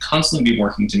 then you should constantly be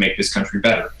working to make this country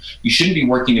better. You shouldn't be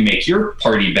working to make your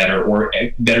party better or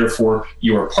better for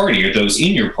your party or those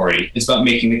in your party. It's about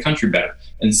making the country better.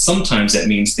 And sometimes that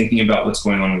means thinking about what's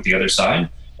going on with the other side.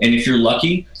 And if you're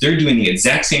lucky, they're doing the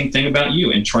exact same thing about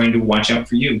you and trying to watch out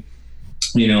for you.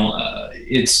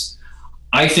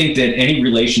 I think that any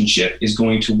relationship is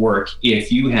going to work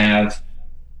if you have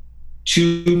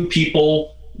two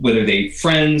people, whether they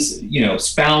friends,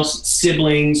 spouse,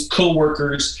 siblings,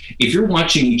 coworkers. If you're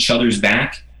watching each other's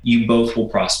back, you both will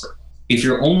prosper. If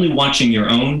you're only watching your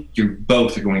own, you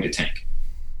both are going to tank.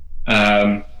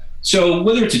 So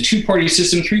whether it's a two-party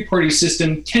system, three-party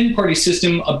system, 10-party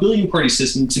system, a billion-party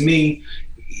system, to me,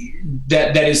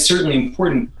 that is certainly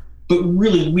important. But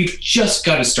really, we've just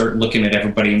got to start looking at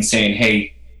everybody and saying,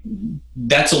 hey,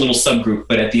 that's a little subgroup,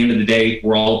 but at the end of the day,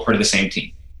 we're all part of the same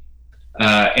team.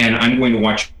 And I'm going to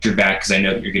watch your back because I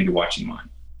know that you're going to be watching mine.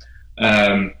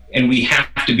 And we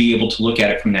have to be able to look at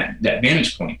it from that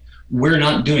vantage point. We're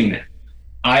not doing that.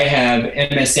 I have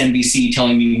MSNBC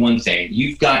telling me one thing.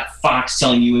 You've got Fox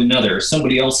telling you another.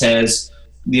 Somebody else has,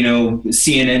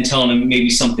 CNN telling them maybe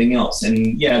something else.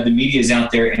 And yeah, the media is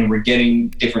out there and we're getting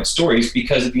different stories,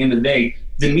 because at the end of the day,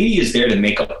 the media is there to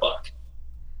make a buck.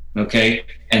 Okay?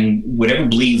 And whatever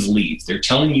bleeds leads. They're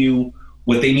telling you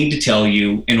what they need to tell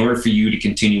you in order for you to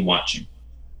continue watching.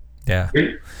 Yeah.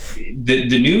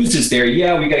 The news is there.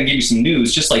 Yeah, we got to give you some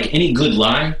news. Just like any good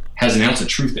lie has an ounce of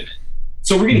truth in it.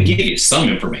 So we're going to give you some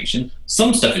information.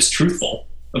 Some stuff is truthful.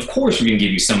 Of course, we're going to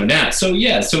give you some of that. So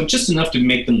yeah, so just enough to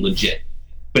make them legit.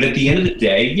 But at the end of the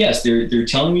day, yes, they're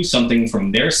telling you something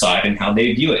from their side and how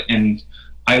they view it. And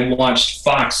I watched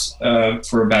Fox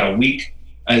for about a week.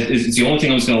 It's the only thing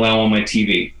I was going to allow on my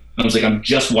TV. I was like, I'm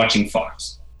just watching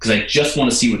Fox because I just want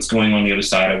to see what's going on the other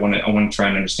side. I want to try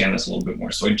and understand this a little bit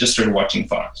more. So I just started watching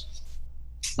Fox.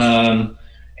 And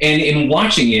in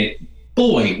watching it,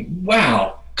 boy,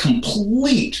 wow,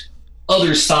 complete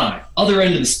other side, other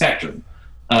end of the spectrum.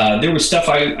 There was stuff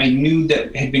I knew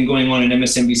that had been going on in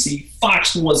MSNBC.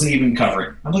 Fox wasn't even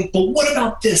covering. I'm like, but what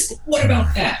about this? But what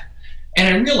about that? And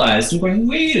I realized, I'm going,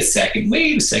 wait a second.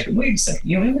 You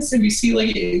know, MSNBC,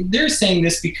 like, they're saying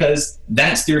this because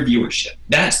that's their viewership.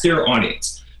 That's their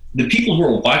audience. The people who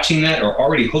are watching that are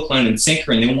already hook, line, and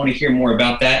sinker, and they want to hear more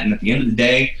about that. And at the end of the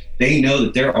day, they know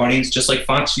that their audience, just like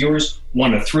Fox viewers,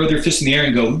 want to throw their fist in the air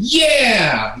and go,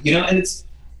 yeah! You know, and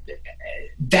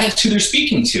that's who they're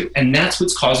speaking to. And that's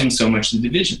what's causing so much of the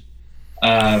division.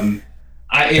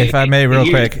 If I may, real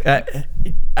quick,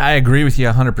 I agree with you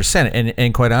 100%,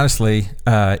 and quite honestly,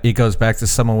 it goes back to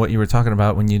some of what you were talking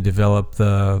about when you develop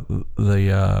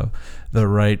the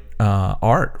right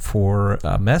art for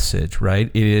a message. Right,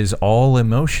 it is all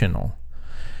emotional,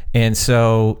 and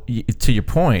so to your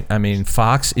point, I mean,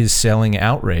 Fox is selling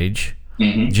outrage,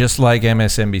 just like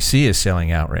MSNBC is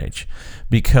selling outrage,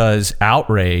 because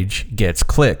outrage gets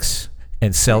clicks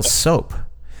and sells soap.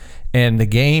 And the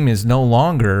game is no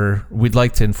longer, we'd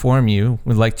like to inform you,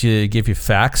 we'd like to give you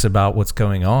facts about what's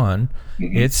going on.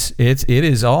 It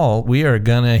is all, we are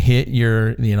going to hit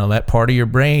your, you know, that part of your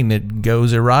brain that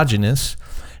goes erogenous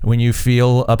when you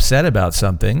feel upset about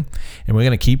something. And we're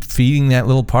going to keep feeding that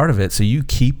little part of it. So you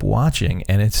keep watching,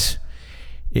 and it's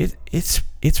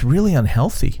really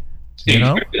unhealthy. You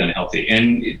know? It's very unhealthy.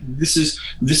 And this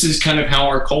is kind of how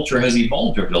our culture has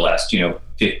evolved over the last,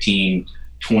 15,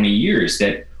 20 years,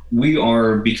 that we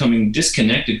are becoming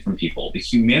disconnected from people. The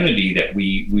humanity that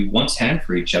we once had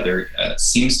for each other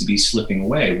seems to be slipping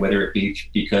away, whether it be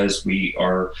because we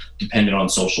are dependent on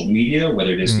social media,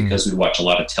 whether it is because we watch a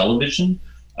lot of television,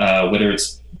 whether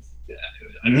it's,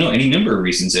 I don't know, any number of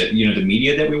reasons that, the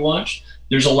media that we watch.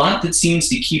 There's a lot that seems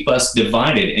to keep us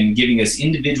divided and giving us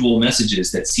individual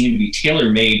messages that seem to be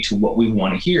tailor-made to what we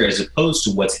want to hear as opposed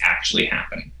to what's actually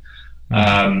happening.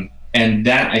 And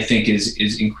that, I think,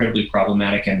 is incredibly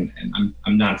problematic, and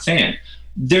I'm not a fan.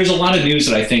 There's a lot of news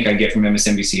that I think I get from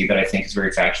MSNBC that I think is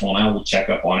very factual, and I will check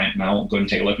up on it, and I'll go and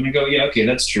take a look, and I go, yeah, okay,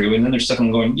 that's true. And then there's stuff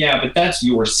I'm going, yeah, but that's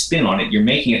your spin on it. You're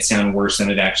making it sound worse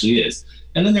than it actually is.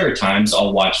 And then there are times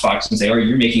I'll watch Fox and say, oh,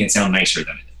 you're making it sound nicer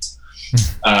than it is.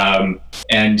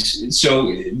 And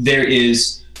so there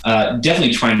is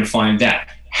definitely trying to find that.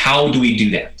 How do we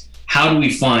do that? How do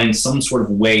we find some sort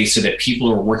of way so that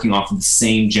people are working off of the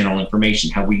same general information?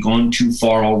 Have we gone too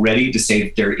far already to say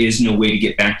that there is no way to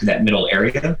get back to that middle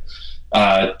area?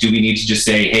 Do we need to just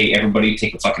say, hey, everybody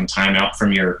take a fucking time out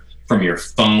from your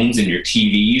phones and your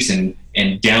TVs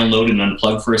and download and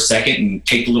unplug for a second and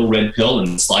take the little red pill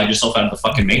and slide yourself out of the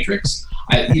fucking matrix?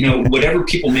 Whatever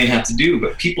people may have to do,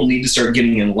 but people need to start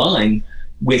getting in line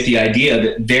with the idea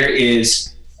that there is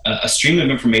a stream of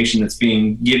information that's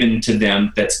being given to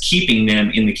them that's keeping them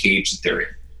in the cage that they're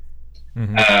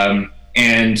in.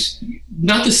 And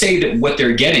not to say that what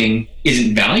they're getting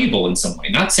isn't valuable in some way,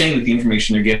 not saying that the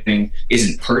information they're getting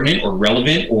isn't pertinent or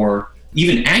relevant or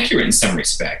even accurate in some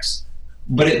respects,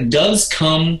 but it does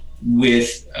come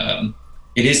with,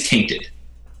 it is tainted,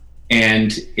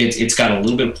 and it's got a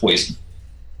little bit of poison.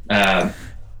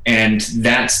 And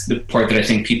that's the part that I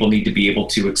think people need to be able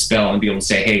to expel and be able to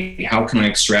say, hey, how can I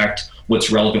extract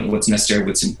what's relevant, what's necessary,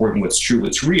 what's important, what's true,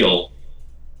 what's real,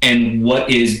 and what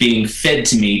is being fed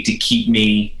to me to keep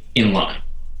me in line?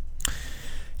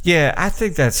 Yeah, I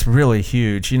think that's really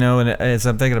huge. And as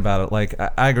I'm thinking about it, like,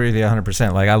 I agree with you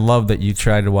 100%. Like, I love that you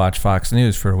tried to watch Fox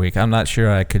News for a week. I'm not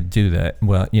sure I could do that.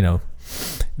 Well,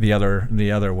 the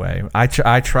other way. I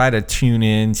try to tune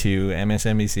in to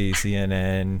MSNBC,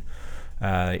 CNN,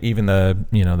 even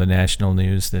the national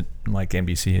news that, like,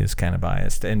 NBC is kind of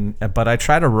biased, but I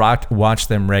try to watch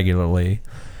them regularly,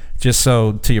 just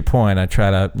so, to your point, I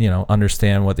try to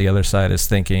understand what the other side is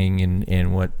thinking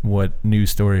and what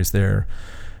news stories they're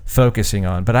focusing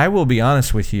on. But I will be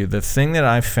honest with you, the thing that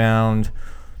I found,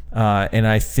 and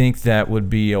I think that would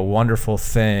be a wonderful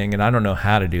thing, and I don't know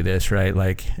how to do this, right?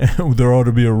 Like, there ought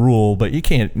to be a rule, but you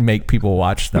can't make people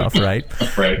watch stuff, right?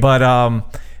 Right. But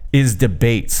is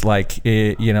debates, like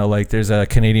there's a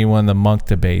Canadian one, the Monk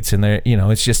debates, and they're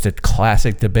it's just a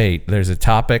classic debate. There's a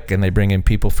topic, and they bring in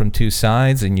people from two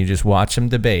sides, and you just watch them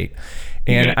debate.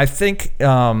 And I think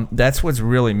that's what's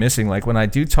really missing. Like, when I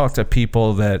do talk to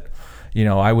people that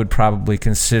I would probably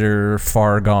consider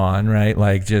far gone, right?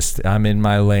 Like, just, I'm in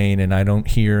my lane and I don't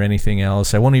hear anything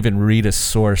else. I won't even read a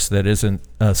source that isn't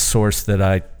a source that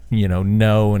I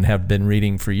know and have been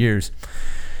reading for years.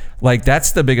 like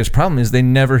that's the biggest problem is they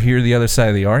never hear the other side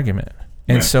of the argument.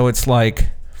 And so it's like,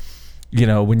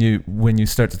 when you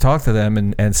start to talk to them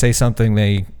and say something,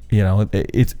 they,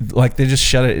 it's like they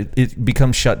just it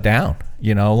becomes shut down,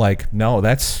 like, no,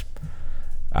 that's,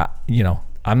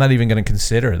 I'm not even going to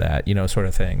consider that, sort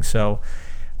of thing. So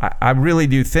I really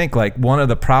do think like one of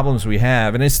the problems we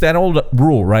have, and it's that old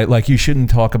rule, right? Like you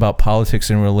shouldn't talk about politics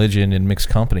and religion in mixed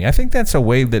company. I think that's a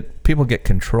way that people get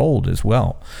controlled as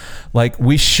well. Like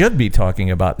we should be talking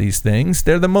about these things.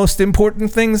 They're the most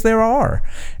important things there are.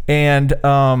 And,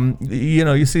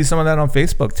 you see some of that on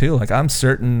Facebook too. Like I'm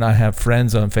certain I have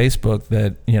friends on Facebook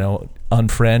that,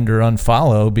 unfriend or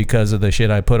unfollow because of the shit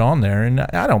I put on there. And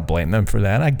I don't blame them for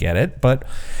that. I get it. But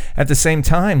at the same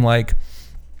time, like,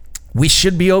 we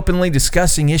should be openly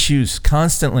discussing issues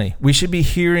constantly. We should be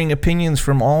hearing opinions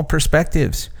from all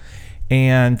perspectives.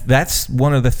 And that's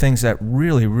one of the things that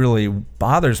really, really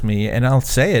bothers me. And I'll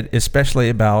say it, especially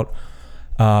about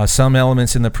some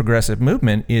elements in the progressive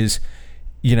movement is,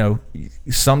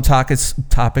 some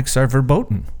topics are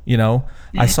verboten.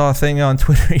 I saw a thing on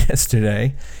Twitter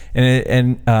yesterday,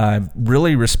 and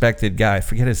really respected guy, I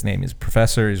forget his name, he's a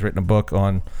professor, he's written a book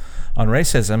on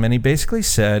racism, and he basically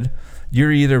said,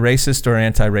 you're either racist or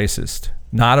anti-racist.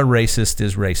 Not a racist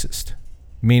is racist,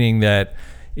 meaning that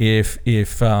if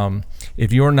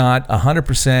you're not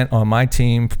 100% on my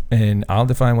team, and I'll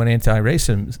define what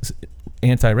anti-racism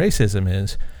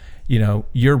is,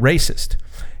 you're racist.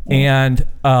 And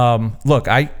look,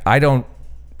 I'm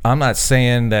not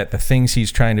saying that the things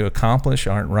he's trying to accomplish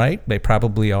aren't right. They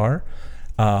probably are.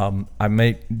 I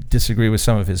may disagree with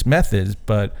some of his methods,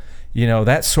 but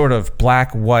that sort of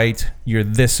black, white, you're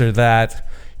this or that,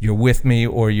 you're with me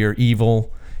or you're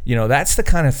evil, that's the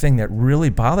kind of thing that really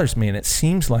bothers me. And it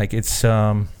seems like it's,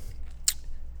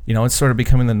 it's sort of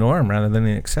becoming the norm rather than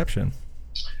the exception.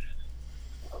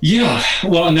 Yeah,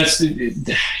 well, and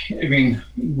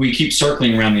we keep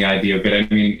circling around the idea, but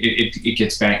it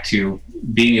gets back to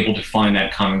being able to find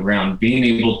that common ground, being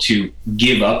able to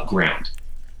give up ground.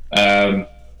 I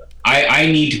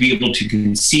need to be able to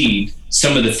concede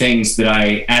some of the things that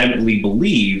I adamantly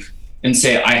believe and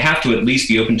say I have to at least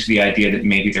be open to the idea that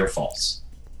maybe they're false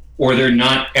or they're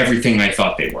not everything I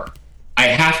thought they were. I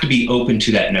have to be open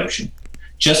to that notion,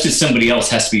 just as somebody else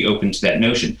has to be open to that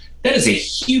notion. That is a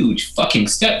huge fucking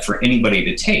step for anybody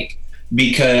to take,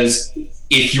 because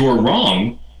if you're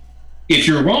wrong, it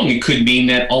could mean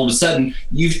that all of a sudden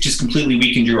you've just completely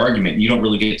weakened your argument and you don't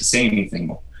really get to say anything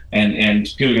more. And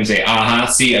people are going to say,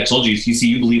 see, I told you,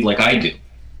 you believe like I do.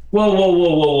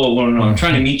 Whoa, no, I'm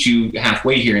trying to meet you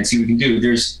halfway here and see what we can do.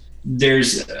 It's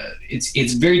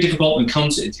very difficult when it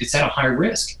comes, it's at a high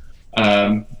risk.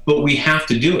 But we have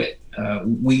to do it.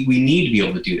 We need to be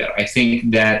able to do that. I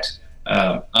think that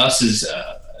us as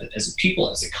a people,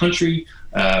 as a country,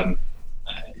 there's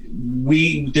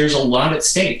a lot at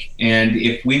stake. And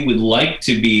if we would like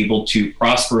to be able to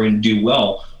prosper and do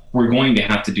well, we're going to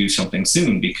have to do something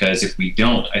soon, because if we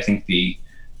don't, I think the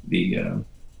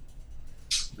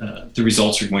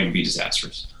results are going to be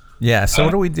disastrous. Yeah. So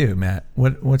what do we do, Matt?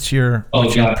 What's your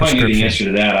God, if I knew the answer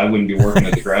to that, I wouldn't be working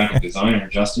as a graphic designer,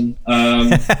 Justin.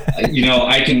 I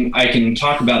can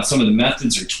talk about some of the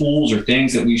methods or tools or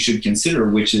things that we should consider,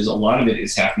 which is a lot of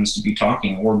it happens to be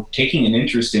talking or taking an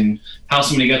interest in how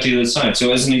somebody got to the other side.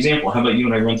 So as an example, how about you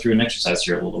and I run through an exercise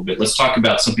here a little bit? Let's talk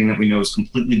about something that we know is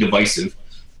completely divisive,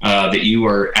 that you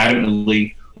are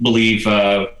adamantly believe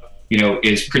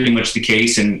is pretty much the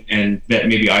case, and that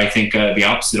maybe I think the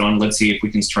opposite on. Let's see if we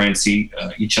can try and see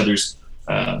each other's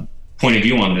point of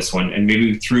view on this one, and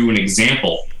maybe through an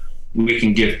example we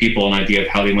can give people an idea of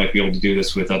how they might be able to do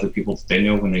this with other people that they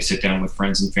know when they sit down with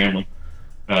friends and family,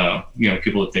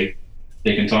 people that they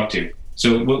can talk to.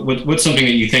 So what's something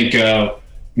that you think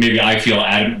maybe I feel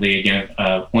adamantly again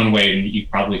one way and you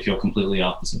probably feel completely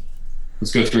opposite?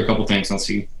 Let's go through a couple things. I'll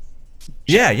see.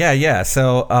 Yeah.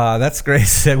 So that's a great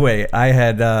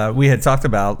segue. We had talked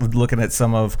about looking at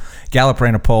some of Gallup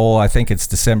ran a poll. I think it's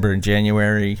December and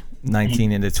January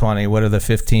 19 into 20. What are the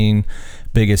 15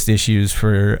 biggest issues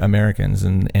for Americans?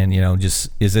 And just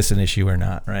is this an issue or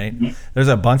not? Right? Mm-hmm. There's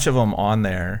a bunch of them on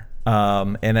there.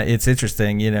 And it's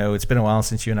interesting. It's been a while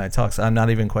since you and I talked, so I'm not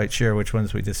even quite sure which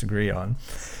ones we disagree on.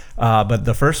 But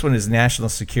the first one is national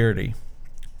security.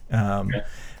 Okay.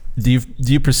 Do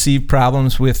you perceive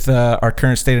problems with our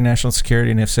current state of national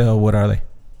security, and if so, what are they?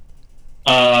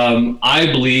 I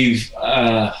believe.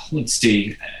 Let's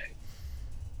see.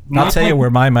 I'll tell you where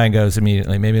my mind goes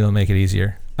immediately. Maybe it'll make it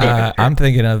easier. Okay. I'm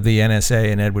thinking of the NSA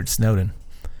and Edward Snowden.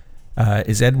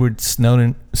 Is Edward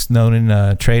Snowden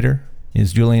a traitor?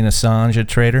 Is Julian Assange a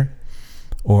traitor?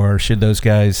 Or should those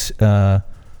guys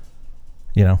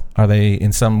Are they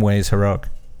in some ways heroic?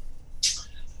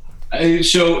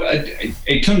 So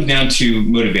it comes down to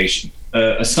motivation.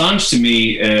 Assange, to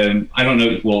me, I don't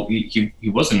know. Well, he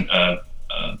wasn't an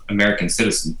American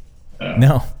citizen.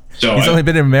 No. So he's only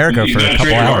been in America for a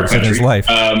couple hours in his life.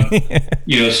 So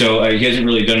he hasn't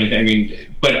really done anything. I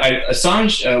mean, but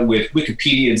Assange with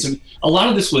Wikipedia and a lot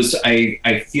of this was,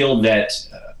 I feel that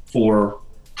for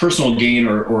personal gain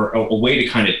or a way to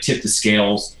kind of tip the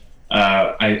scales.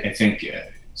 I think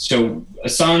so.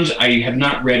 Assange, I have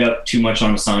not read up too much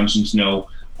on Assange and to know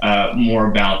more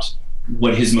about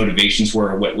what his motivations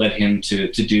were, or what led him to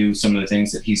do some of the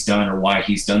things that he's done, or why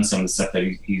he's done some of the stuff that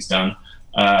he's done.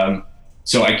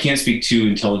 So I can't speak too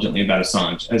intelligently about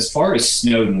Assange. As far as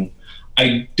Snowden,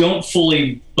 I don't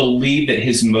fully believe that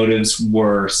his motives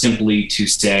were simply to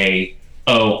say,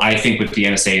 oh, I think what the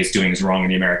NSA is doing is wrong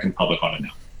and the American public ought to know.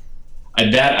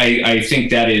 I think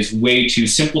that is way too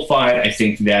simplified. I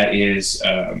think that is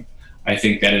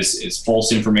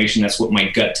false information. That's what my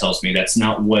gut tells me. That's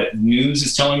not what news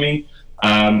is telling me.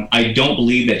 I don't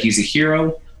believe that he's a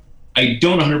hero. I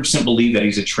don't 100% believe that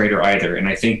he's a traitor either. And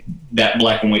I think that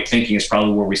black and white thinking is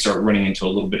probably where we start running into a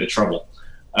little bit of trouble.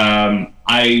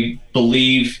 I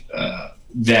believe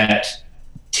that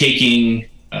taking,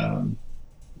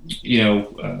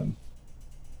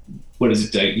 what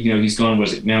is it? He's gone.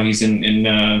 Was it now? He's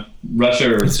in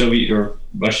Russia or Soviet or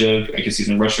Russia. I guess he's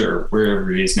in Russia or wherever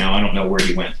he is now. I don't know where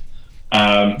he went.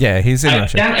 He's in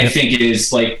Russia. I think it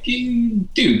is like,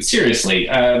 dude, seriously,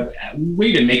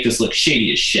 way to make this look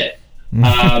shady as shit.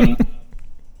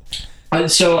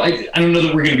 So I don't know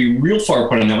that we're going to be real far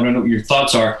apart on that one. I don't know what your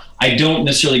thoughts are. I don't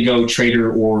necessarily go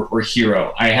traitor or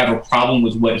hero. I have a problem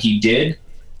with what he did.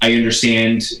 I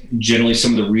understand generally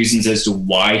some of the reasons as to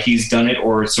why he's done it,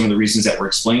 or some of the reasons that were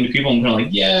explained to people. I'm kind of like,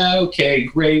 yeah, okay,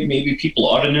 great. Maybe people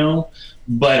ought to know.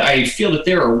 But I feel that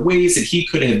there are ways that he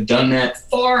could have done that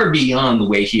far beyond the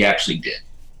way he actually did.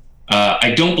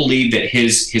 I don't believe that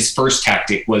his first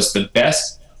tactic was the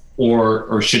best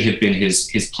or should have been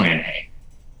his plan A.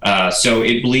 So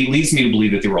it leads me to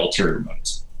believe that there were ulterior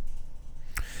motives.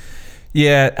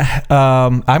 Yeah, I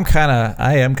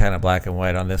am kind of black and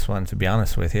white on this one, to be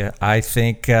honest with you. I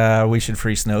think we should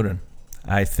free Snowden.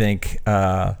 I think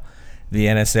the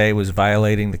NSA was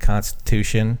violating the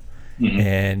Constitution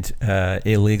and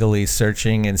illegally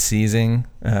searching and seizing,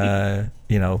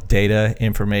 data,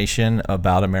 information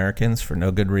about Americans for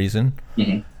no good reason.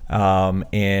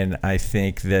 And I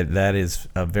think that is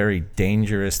a very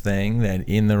dangerous thing that,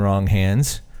 in the wrong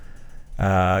hands,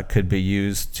 could be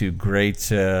used to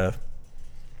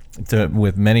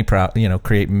with many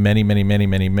create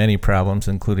many problems,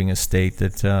 including a state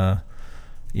that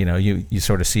you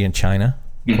sort of see in China,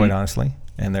 quite honestly,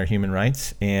 and their human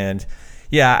rights. And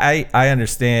yeah, I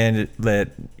understand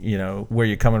that where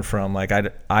you're coming from. Like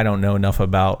I don't know enough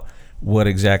about what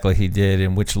exactly he did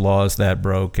and which laws that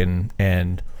broke and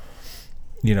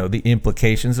the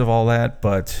implications of all that.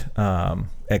 But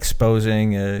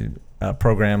exposing a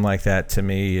program like that, to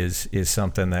me, is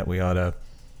something that we ought to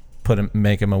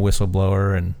make him a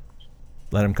whistleblower and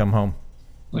let him come home.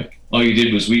 Like, all you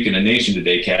did was weaken a nation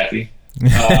today, Kathy.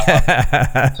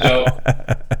 That's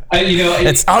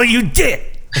all you did.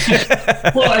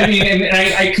 Well, I mean, and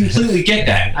I completely get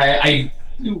that.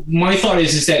 My thought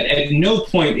is that at no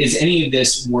point is any of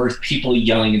this worth people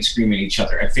yelling and screaming at each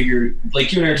other. I figure,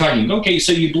 like you and I are talking, okay,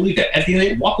 so you believe that. At the end of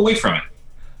the day, walk away from it.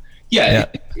 Yeah.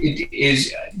 It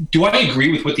is. Do I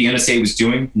agree with what the NSA was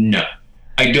doing? No.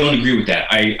 I don't agree with that.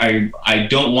 I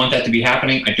don't want that to be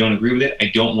happening. I don't agree with it.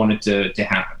 I don't want it to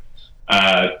happen.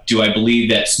 Do I believe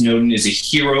that Snowden is a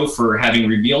hero for having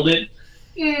revealed it?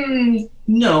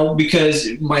 No, because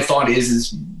my thought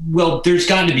is well, there's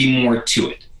got to be more to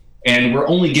it. And we're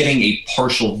only getting a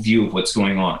partial view of what's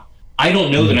going on. I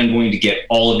don't know that I'm going to get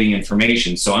all of the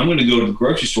information. So I'm going to go to the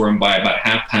grocery store and buy about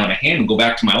half pound of ham and go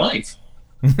back to my life.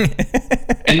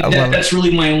 And that's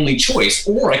really my only choice.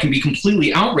 Or I can be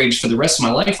completely outraged for the rest of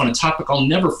my life on a topic I'll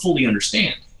never fully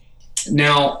understand.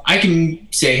 Now, I can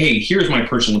say, hey, here's my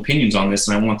personal opinions on this,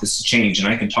 and I want this to change. And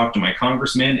I can talk to my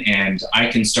congressman, and I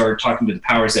can start talking to the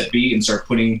powers that be and start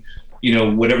putting,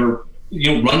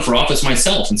 run for office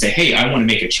myself and say, hey, I want to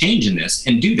make a change in this,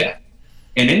 and do that.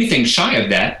 And anything shy of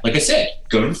that, like I said,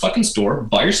 go to the fucking store,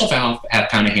 buy yourself a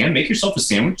half pound of ham, make yourself a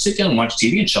sandwich, sit down and watch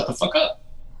TV, and shut the fuck up.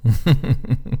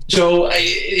 So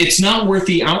it's not worth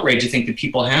the outrage I think that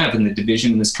people have in the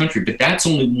division in this country, but that's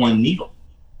only one needle.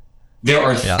 There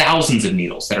are thousands of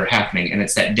needles that are happening, and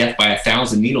it's that death by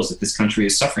 1,000 needles that this country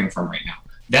is suffering from right now.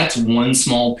 That's one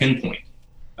small pinpoint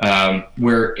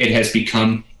where it has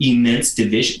become immense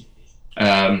division.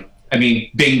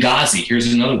 Benghazi,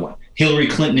 here's another one. Hillary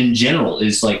Clinton in general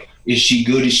is like, is she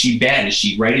good? Is she bad? Is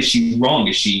she right? Is she wrong?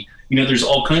 Is she, there's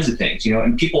all kinds of things,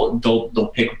 and people, they'll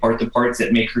pick apart the parts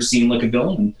that make her seem like a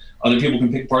villain, and other people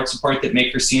can pick parts apart that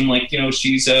make her seem like,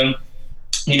 she's, a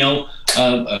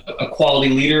quality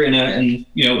leader and a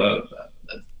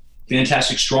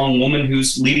fantastic, strong woman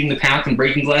who's leading the path and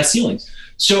breaking glass ceilings.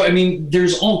 So,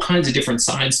 there's all kinds of different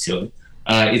sides to it.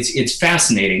 It's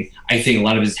fascinating. I think a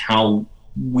lot of it is how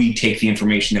we take the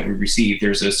information that we receive.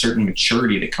 There's a certain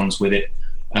maturity that comes with it.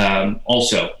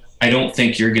 Also, I don't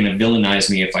think you're going to villainize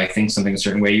me if I think something a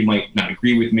certain way. You might not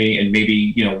agree with me, and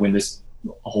maybe, when this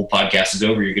whole podcast is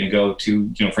over, you're going to go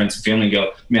to, friends and family and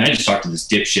go, man, I just talked to this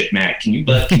dipshit Matt. Can you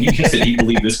guess that he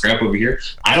believed this crap over here?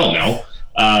 I don't know.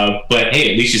 But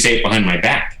hey, at least you say it behind my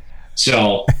back.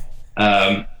 So,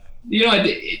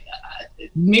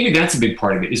 maybe that's a big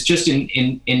part of it. It's just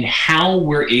in how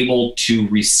we're able to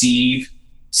receive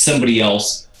somebody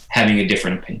else having a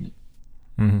different opinion.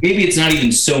 Mm-hmm. Maybe it's not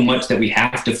even so much that we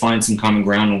have to find some common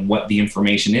ground on what the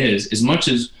information is, as much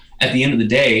as at the end of the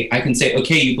day, I can say,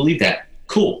 okay, you believe that.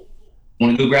 Cool.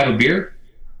 Want to go grab a beer?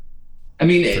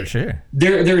 For sure.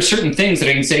 There are certain things that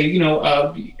I can say,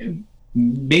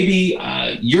 maybe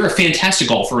you're a fantastic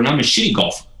golfer and I'm a shitty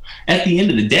golfer. At the end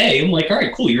of the day, I'm like, all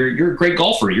right, cool. You're a great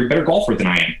golfer. You're a better golfer than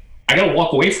I am. I got to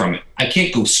walk away from it. I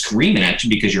can't go screaming at you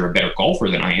because you're a better golfer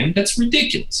than I am. That's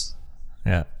ridiculous.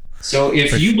 Yeah. So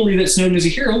if you believe that Snowden is a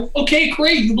hero, okay,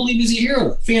 great. You believe he's a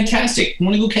hero. Fantastic. You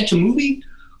want to go catch a movie?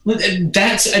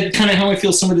 That's kind of how I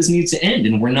feel some of this needs to end.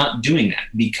 And we're not doing that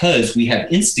because we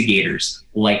have instigators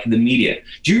like the media.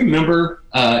 Do you remember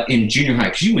in junior high,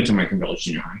 because you went to American Village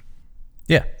Junior High?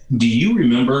 Yeah. Do you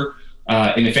remember,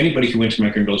 and if anybody who went to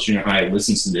American Village Junior High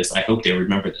listens to this, I hope they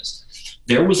remember this.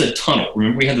 There was a tunnel.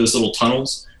 Remember we had those little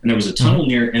tunnels? And there was a tunnel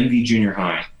near MV Junior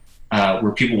High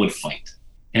where people would fight.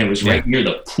 And it was right near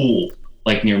the pool,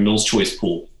 like near Mills Choice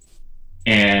Pool.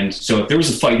 And so if there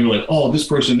was a fight, you're like, oh, this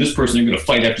person are going to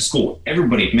fight after school.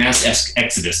 Everybody, mass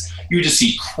exodus. You would just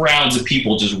see crowds of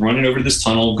people just running over this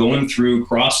tunnel, going through,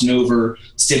 crossing over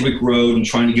Stedwick Road and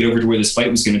trying to get over to where this fight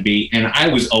was going to be. And I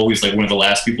was always like one of the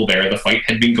last people there. The fight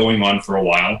had been going on for a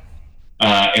while.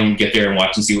 And we'd get there and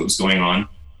watch and see what was going on.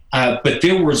 But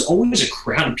there was always a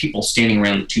crowd of people standing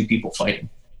around the two people fighting.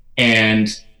 And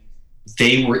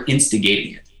they were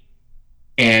instigating it.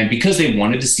 And because they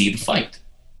wanted to see the fight.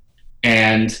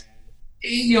 And,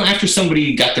 after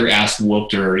somebody got their ass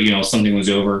whooped or, something was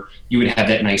over, you would have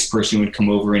that nice person who would come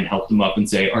over and help them up and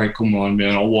say, all right, come on,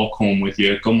 man, I'll walk home with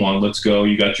you. Come on, let's go.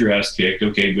 You got your ass kicked.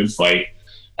 Okay, good fight.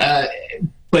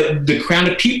 But the crowd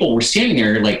of people were standing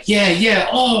there like, yeah.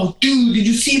 Oh, dude, did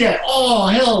you see that? Oh,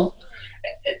 hell.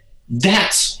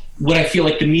 That's what I feel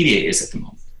like the media is at the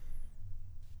moment.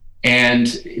 And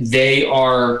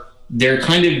they're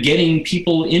kind of getting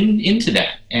people into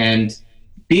that and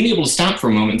being able to stop for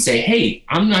a moment and say, hey,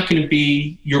 I'm not going to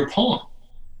be your pawn.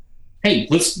 Hey,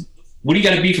 what do you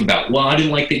got to beef about? Well, I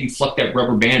didn't like that you flucked that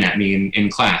rubber band at me in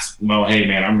class. Well, hey,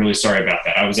 man, I'm really sorry about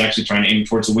that. I was actually trying to aim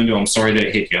towards the window. I'm sorry that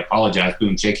it hit you. I apologize.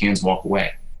 Boom, shake hands, walk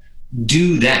away.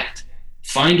 Do that.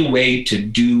 Find a way to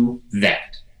do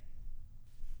that.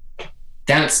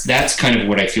 That's kind of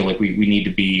what I feel like we need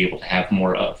to be able to have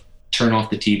more of. Turn off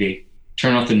the TV.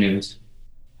 Turn off the news.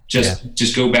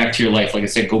 Just go back to your life. Like I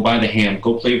said, go buy the ham.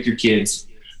 Go play with your kids.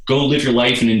 Go live your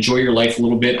life and enjoy your life a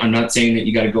little bit. I'm not saying that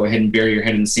you got to go ahead and bury your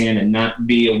head in the sand and not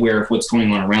be aware of what's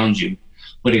going on around you.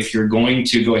 But if you're going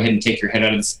to go ahead and take your head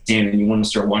out of the sand and you want to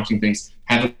start watching things,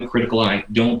 have a critical eye.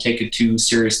 Don't take it too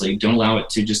seriously. Don't allow it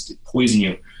to just poison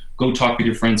you. Go talk with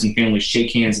your friends and family.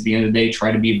 Shake hands. At the end of the day,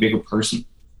 try to be a bigger person.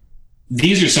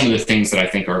 These are some of the things that I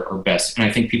think are best. And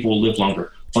I think people will live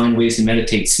longer. Find ways to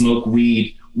meditate, smoke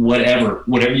weed, whatever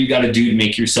you got to do to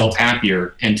make yourself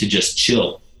happier and to just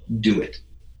chill. Do it.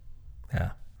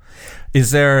 Yeah.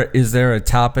 Is there a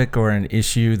topic or an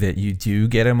issue that you do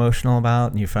get emotional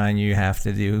about and you find you have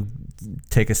to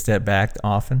take a step back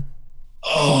often?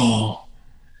 I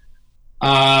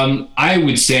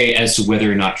would say as to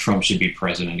whether or not Trump should be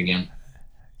president again.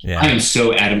 Yeah. I am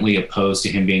so adamantly opposed to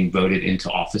him being voted into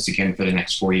office again for the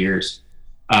next 4 years.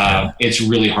 It's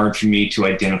really hard for me to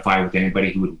identify with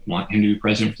anybody who would want him to be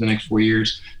president for the next 4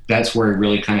 years. That's where I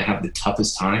really kind of have the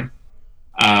toughest time.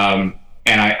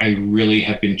 And I really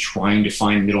have been trying to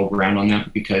find middle ground on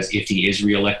that, because if he is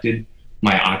reelected,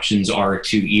 my options are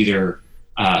to either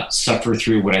suffer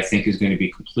through what I think is going to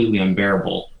be completely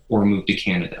unbearable or move to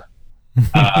Canada.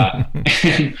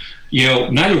 And,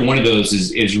 neither one of those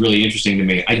is really interesting to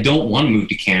me. I don't want to move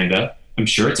to Canada. I'm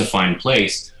sure it's a fine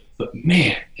place. But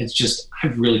man, it's just,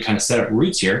 I've really kind of set up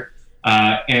roots here.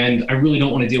 And I really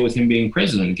don't want to deal with him being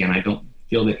president again. I don't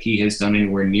feel that he has done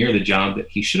anywhere near the job that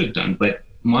he should have done. But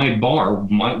my bar,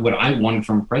 what I wanted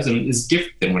from a president is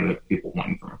different than what other people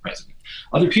wanted from a president.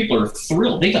 Other people are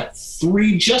thrilled. They got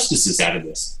 3 justices out of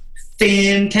this.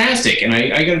 Fantastic. And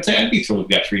I got to tell you, I'd be thrilled if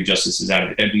we got 3 justices out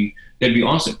of it. That'd be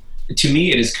awesome. To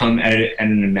me, it has come at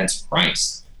an immense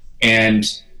price. And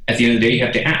at the end of the day, you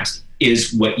have to ask,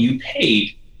 is what you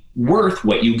paid worth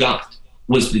what you got?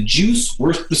 Was the juice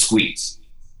worth the squeeze?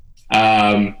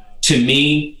 To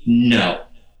me, no.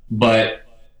 But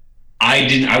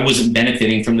I wasn't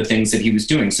benefiting from the things that he was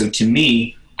doing. So to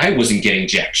me, I wasn't getting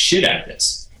jack shit out of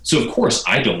this. So of course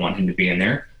I don't want him to be in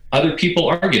there. Other people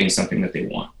are getting something that they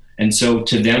want. And so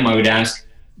to them, I would ask,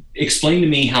 explain to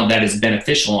me how that is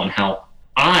beneficial and how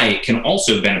I can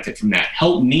also benefit from that.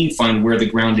 Help me find where the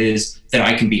ground is that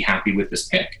I can be happy with this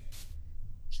pick.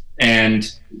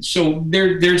 And so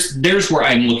there's where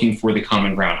I'm looking for the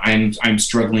common ground. I'm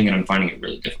struggling and I'm finding it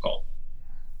really difficult.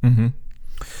 Mm-hmm.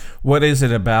 What is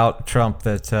it about Trump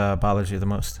that bothers you the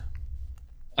most?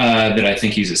 That I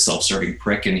think he's a self-serving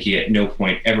prick, and he at no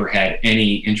point ever had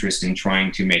any interest in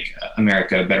trying to make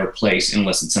America a better place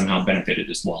unless it somehow benefited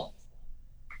his wallet.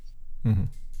 Mm-hmm.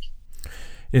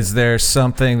 Is there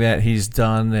something that he's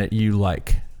done that you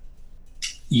like?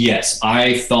 Yes,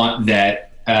 I thought that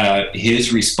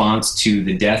his response to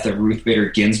the death of Ruth Bader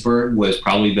Ginsburg was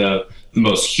probably the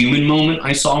most human moment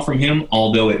I saw from him,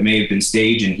 although it may have been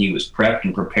staged and he was prepped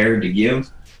and prepared to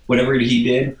give whatever he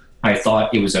did. I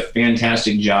thought it was a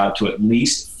fantastic job to at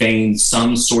least feign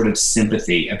some sort of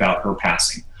sympathy about her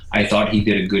passing. I thought he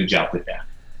did a good job with that.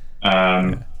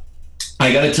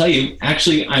 I got to tell you,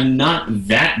 actually, I'm not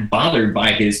that bothered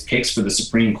by his picks for the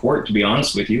Supreme Court, to be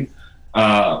honest with you.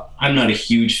 I'm not a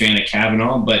huge fan of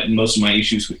Kavanaugh, but most of my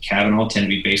issues with Kavanaugh tend to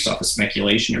be based off of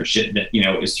speculation or shit that,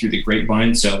 is through the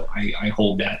grapevine. So I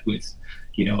hold that with,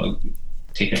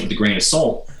 take that with a grain of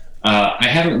salt. I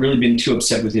haven't really been too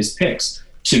upset with his picks.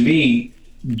 To me,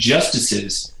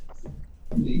 justices,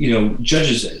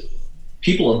 judges,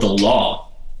 people of the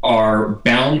law are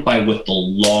bound by what the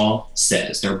law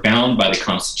says. They're bound by the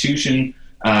Constitution.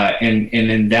 And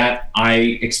in that, I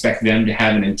expect them to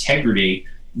have an integrity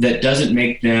that doesn't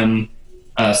make them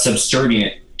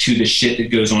subservient to the shit that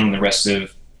goes on in the rest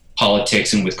of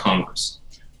politics and with Congress.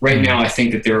 Right now, I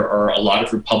think that there are a lot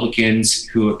of Republicans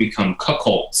who have become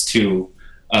cuckolds to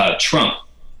Trump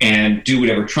and do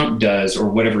whatever Trump does or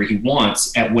whatever he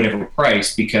wants at whatever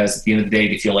price, because at the end of the day,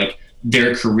 they feel like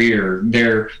their career,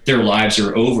 their lives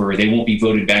are over. They won't be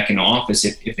voted back into office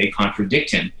if they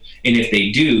contradict him. And if they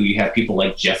do, you have people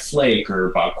like Jeff Flake or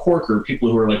Bob Corker,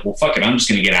 people who are like, well, fuck it, I'm just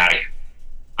going to get out of here.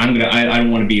 I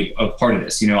don't want to be a part of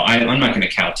this. I'm not going to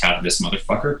kowtow to this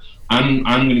motherfucker. I'm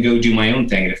going to go do my own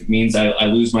thing. And if it means I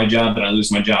lose my job, then I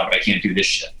lose my job, but I can't do this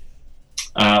shit.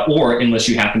 Or unless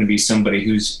you happen to be somebody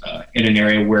who's in an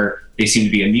area where they seem to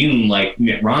be immune, like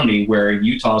Mitt Romney, where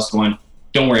Utah's going,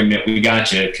 don't worry, Mitt, we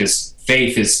got you, because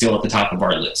faith is still at the top of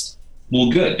our list.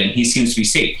 Well, good. Then he seems to be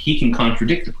safe. He can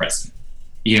contradict the president,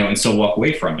 and still walk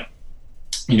away from it,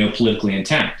 politically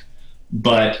intact.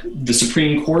 But the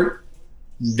Supreme Court,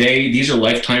 these are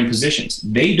lifetime positions.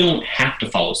 They don't have to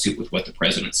follow suit with what the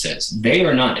president says. They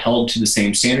are not held to the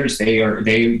same standards. They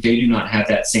do not have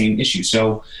that same issue.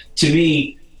 So to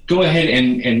me, go ahead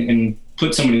and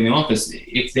put somebody in the office.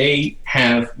 If they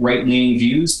have right-leaning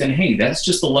views, then hey, that's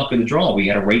just the luck of the draw. We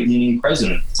had a right-leaning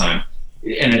president at the time.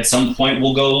 And at some point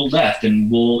we'll go left,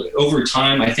 and over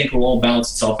time, I think it'll all balance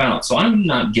itself out. So I'm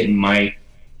not getting my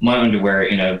underwear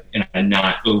in a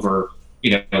knot over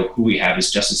who we have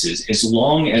as justices, as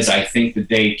long as I think that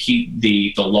they keep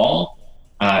the law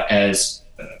as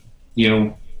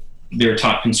their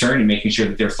top concern, and making sure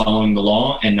that they're following the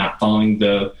law and not following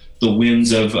the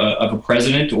whims of a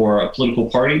president or a political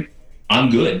party. I'm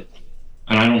good,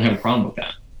 and I don't have a problem with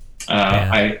that.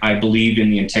 I believe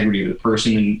in the integrity of the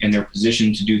person and their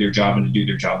position to do their job and to do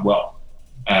their job well.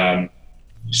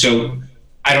 So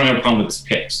I don't have a problem with his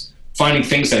picks. Finding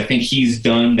things that I think he's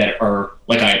done that are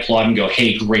like I applaud and go,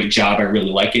 hey, great job, I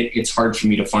really like it. It's hard for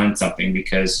me to find something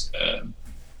because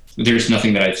there's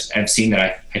nothing that I've seen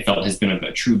that I felt has been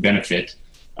a true benefit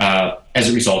as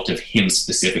a result of him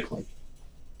specifically.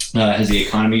 Has the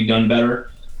economy done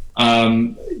better?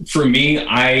 For me,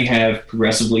 I have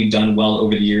progressively done well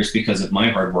over the years because of my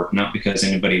hard work, not because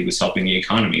anybody was helping the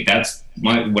economy. That's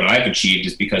what I've achieved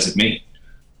is because of me.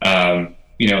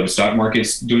 The stock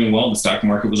market's doing well. The stock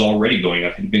market was already going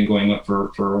up. It had been going up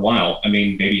for a while. I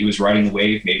mean, maybe he was riding the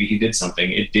wave. Maybe he did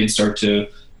something. It did start to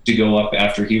go up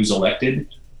after he was elected.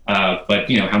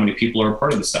 But how many people are a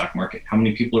part of the stock market? How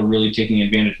many people are really taking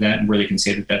advantage of that, and where they can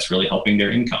say that that's really helping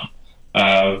their income?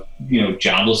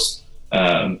 Jobless,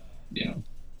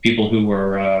 people who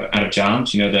were out of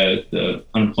jobs. The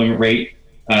unemployment rate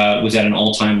was at an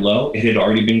all-time low. It had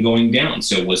already been going down.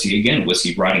 So was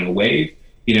he riding a wave?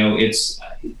 It's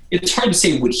hard to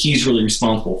say what he's really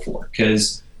responsible for,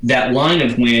 because that line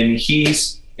of when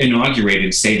he's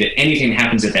inaugurated, say that anything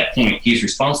happens at that point he's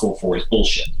responsible for, is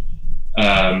bullshit.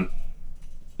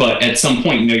 But at some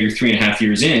point, you're 3.5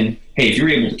 years in. Hey, if you're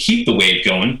able to keep the wave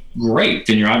going, great.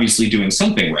 Then you're obviously doing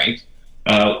something right.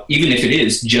 Even if it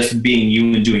is just being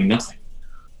you and doing nothing.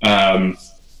 But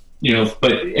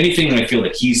anything that I feel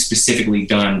that he's specifically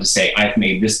done to say, I've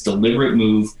made this deliberate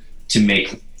move to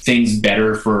make things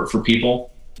better for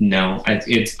people, no,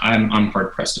 I'm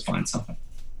hard pressed to find something.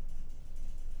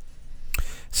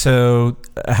 So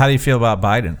how do you feel about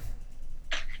Biden?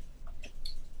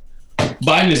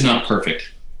 Biden is not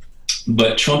perfect,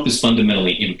 but Trump is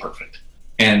fundamentally imperfect.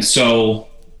 And so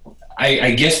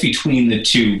I guess between the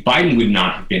two, Biden would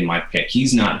not have been my pick.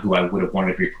 He's not who I would have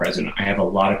wanted to be president. I have a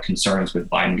lot of concerns with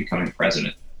Biden becoming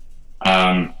president.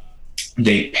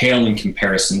 They pale in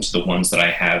comparison to the ones that I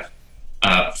have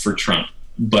for Trump.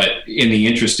 But in the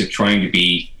interest of trying to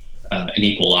be an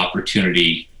equal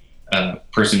opportunity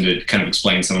person to kind of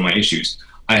explain some of my issues,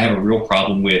 I have a real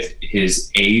problem with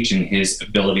his age and his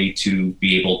ability to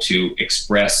be able to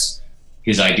express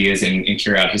his ideas and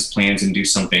carry out his plans and do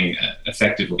something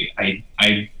effectively. I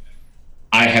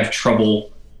have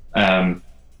trouble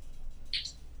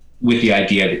with the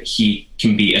idea that he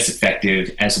can be as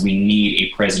effective as we need a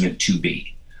president to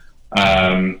be.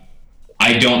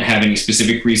 I don't have any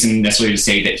specific reason necessarily to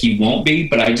say that he won't be,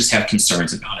 but I just have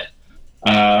concerns about it.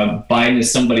 Biden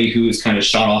is somebody who is kind of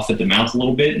shot off at the mouth a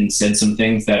little bit and said some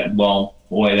things that, well,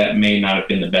 boy, that may not have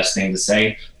been the best thing to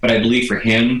say. But I believe for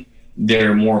him,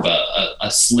 they're more of a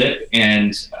slip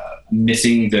and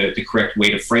missing the correct way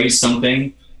to phrase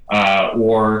something,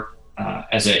 or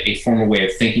as a former way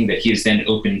of thinking that he is then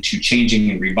open to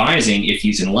changing and revising if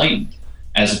he's enlightened,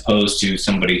 as opposed to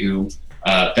somebody who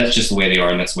that's just the way they are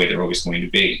and that's the way they're always going to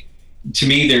be. To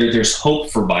me, there's hope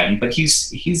for Biden, but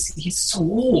he's so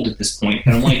old at this point,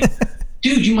 and I'm like,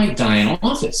 dude, you might die in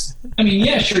office. I mean,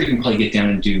 yeah, sure, you can probably get down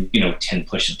and do 10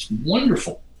 push-ups.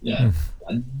 Wonderful.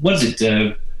 What is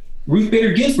it? Ruth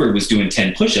Bader Ginsburg was doing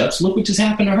 10 push-ups. Look what just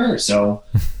happened to her. So,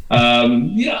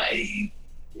 I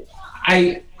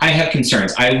have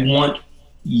concerns. I want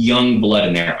young blood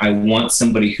in there. I want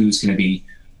somebody who's going to be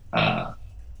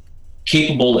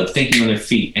capable of thinking on their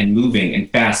feet and moving and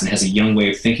fast and has a young way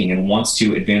of thinking and wants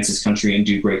to advance this country and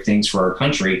do great things for our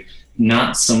country,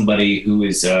 not somebody who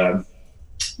is, there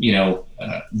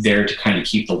to kind of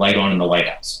keep the light on in the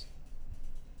lighthouse.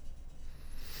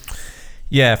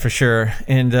 Yeah, for sure.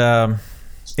 And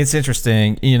it's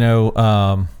interesting,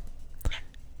 the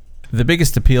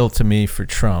biggest appeal to me for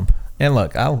Trump, and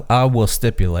look, I will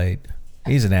stipulate,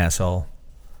 he's an asshole,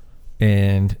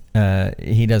 and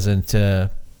he doesn't,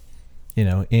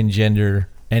 engender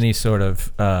any sort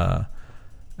of,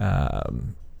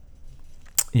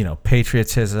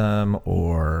 patriotism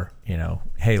or,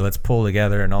 hey, let's pull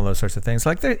together and all those sorts of things.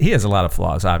 Like, he has a lot of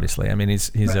flaws, obviously. I mean, he's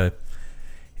right.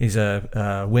 He's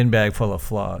a windbag full of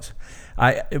flaws.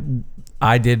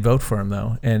 I did vote for him,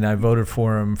 though, and I voted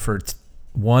for him for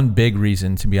one big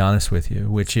reason, to be honest with you,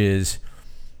 which is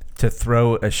to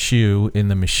throw a shoe in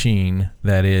the machine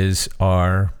that is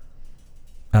our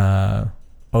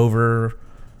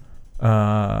our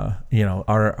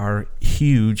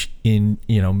huge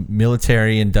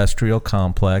military industrial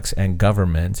complex and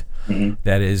government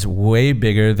that is way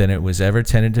bigger than it was ever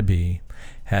intended to be,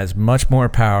 has much more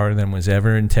power than was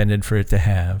ever intended for it to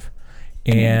have,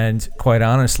 and quite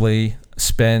honestly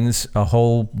spends a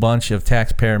whole bunch of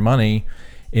taxpayer money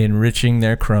enriching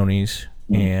their cronies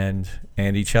and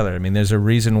each other. I mean, there's a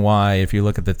reason why, if you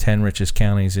look at the 10 richest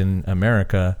counties in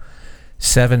America,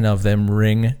 7 of them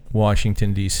ring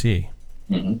Washington, D.C.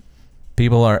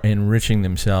 People are enriching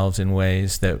themselves in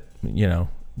ways that,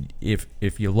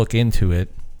 if you look into it,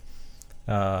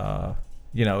 and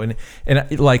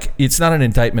like, it's not an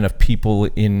indictment of people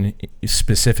in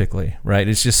specifically, right?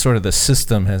 It's just sort of the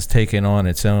system has taken on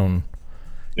its own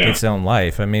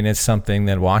life. I mean, it's something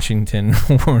that Washington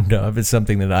warned of. It's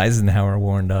something that Eisenhower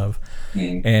warned of,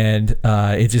 and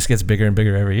it just gets bigger and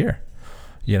bigger every year.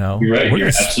 You're right. You're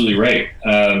absolutely right.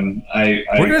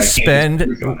 We're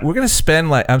gonna spend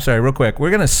like, I'm sorry, real quick.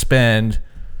 We're gonna spend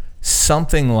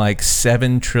something like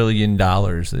 $7 trillion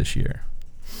this year,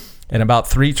 and about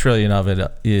 $3 trillion of it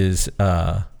is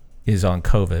on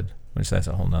COVID, which that's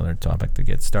a whole nother topic to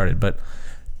get started. But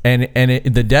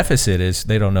the deficit is,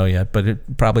 they don't know yet,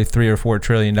 but probably $3 or $4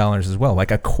 trillion as well. Like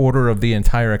a quarter of the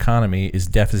entire economy is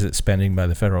deficit spending by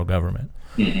the federal government,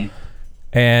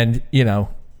 and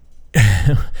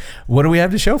what do we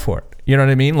have to show for it? You know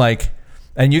what I mean? Like,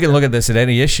 and you can look at this at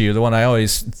any issue. The one I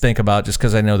always think about, just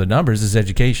because I know the numbers, is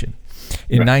education.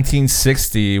 In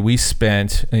 1960, we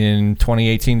spent in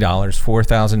 2018 dollars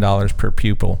 $4,000 per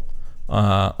pupil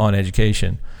on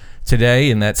education. Today,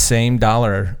 in that same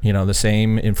dollar, the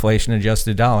same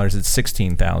inflation-adjusted dollars, it's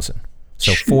 16,000.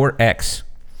 So 4x.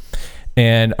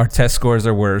 And our test scores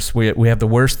are worse. We have the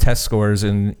worst test scores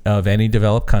of any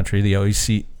developed country, the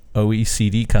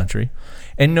OECD country.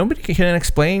 And nobody can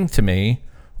explain to me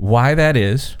why that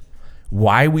is,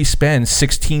 why we spend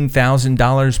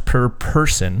 $16,000 per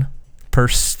person, per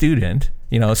student.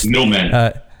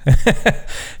 Middlemen.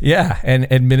 Yeah,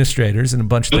 and administrators and a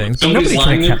bunch of things. Somebody's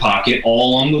lining their pocket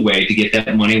all along the way to get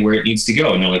that money where it needs to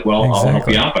go. And they're like, well, exactly. I'll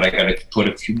help you out, but I got to put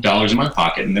a few dollars in my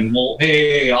pocket. And then,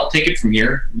 hey, I'll take it from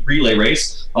here. Relay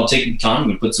race. I'll take the time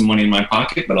and put some money in my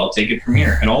pocket, but I'll take it from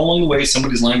here. And all along the way,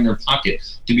 somebody's lining their pocket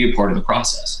to be a part of the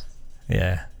process.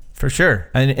 Yeah, for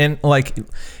sure. And like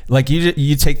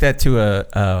you take that to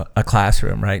a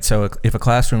classroom, right? So if a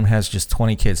classroom has just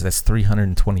 20 kids, that's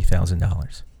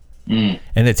 $320,000.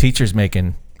 And the teacher's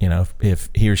making, if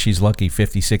he or she's lucky,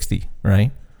 50, 60,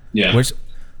 right? Yeah.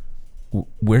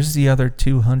 Where's the other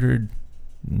 200,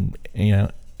 and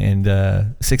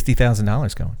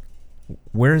 $60,000 going?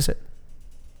 Where is it?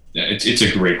 Yeah, it's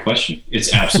a great question.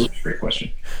 It's absolutely a great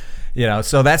question.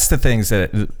 So that's the things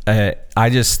that I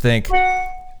just think,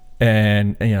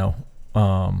 and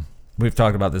we've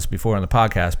talked about this before on the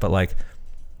podcast, but like,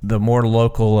 the more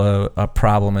local a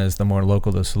problem is, the more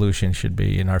local the solution should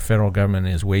be. And our federal government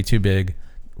is way too big,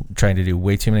 trying to do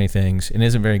way too many things, and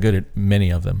isn't very good at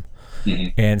many of them.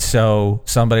 Mm-hmm. And so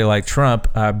somebody like Trump,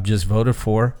 I've just voted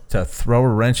for to throw a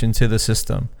wrench into the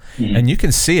system. Mm-hmm. And you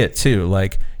can see it too.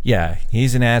 Like, yeah,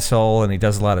 he's an asshole and he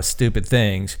does a lot of stupid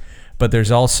things, but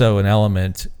there's also an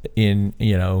element in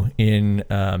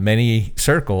many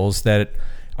circles that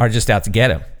are just out to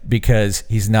get him because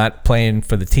he's not playing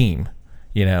for the team.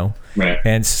 Right.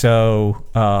 And so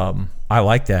I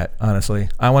like that, honestly.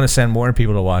 I want to send more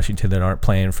people to Washington that aren't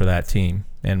playing for that team.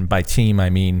 And by team, I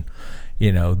mean,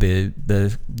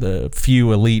 the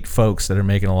few elite folks that are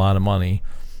making a lot of money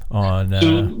on so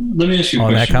let me ask you a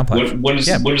question. That complex. What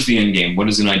is the end game? What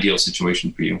is an ideal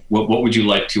situation for you? What would you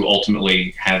like to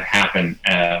ultimately have happen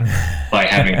by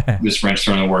having this wrench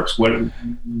thrown in the works? What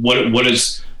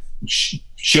is...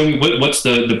 Show me what's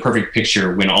the perfect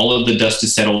picture when all of the dust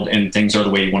is settled and things are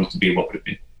the way you want it to be. What would it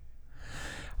be?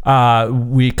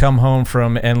 We come home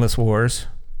from endless wars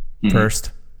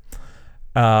first.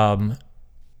 And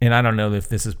I don't know if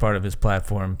this is part of his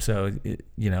platform, so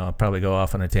I'll probably go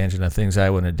off on a tangent of things I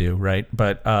want to do, right?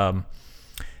 But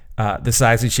the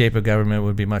size and shape of government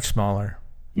would be much smaller.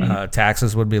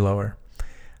 Taxes would be lower.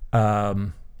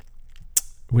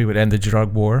 We would end the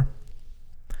drug war.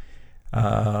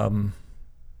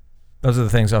 Those are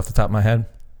the things off the top of my head.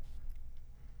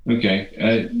 Okay.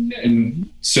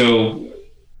 And so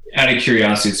out of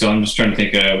curiosity, so I'm just trying to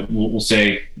think, we'll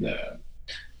say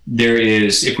there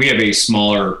is, if we have a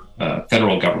smaller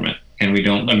federal government and we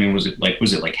don't, was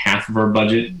it like half of our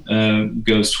budget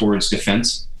goes towards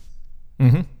defense?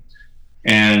 Mm-hmm.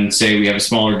 And say we have a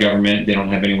smaller government, they don't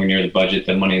have anywhere near the budget,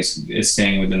 the money is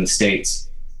staying within the states.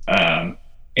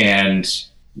 And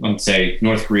let's say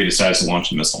North Korea decides to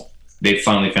launch a missile. They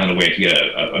finally found a way to get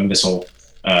a missile,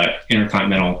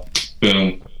 intercontinental,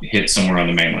 boom, hit somewhere on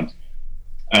the mainland.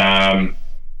 And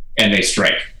they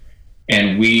strike.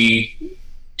 And we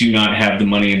do not have the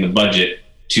money in the budget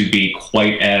to be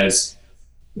quite as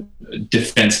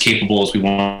defense capable as we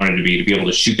wanted to be able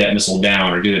to shoot that missile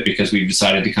down or do it, because we've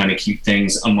decided to kind of keep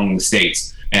things among the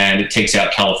states. And it takes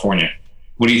out California.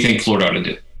 What do you think Florida ought to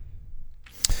do?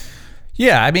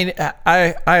 Yeah,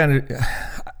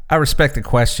 I respect the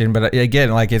question, but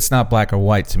again, like, it's not black or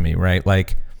white to me, right?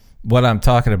 Like, what I'm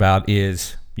talking about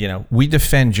is, we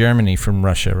defend Germany from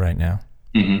Russia right now.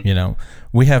 Mm-hmm.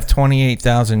 We have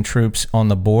 28,000 troops on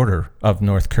the border of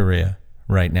North Korea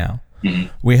right now. Mm-hmm.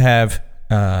 We have,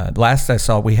 last I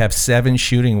saw, we have 7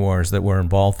 shooting wars that we're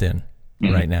involved in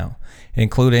right now,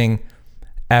 including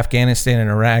Afghanistan and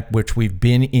Iraq, which we've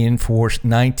been in for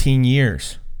 19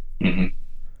 years. Mm-hmm.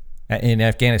 In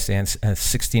Afghanistan,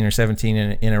 16 or 17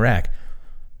 in Iraq.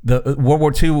 The World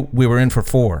War II, we were in for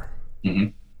 4. Mm-hmm.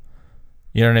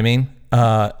 You know what I mean?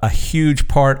 A huge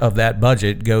part of that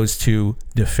budget goes to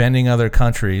defending other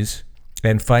countries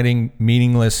and fighting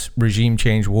meaningless regime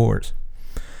change wars.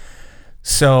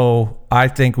 So I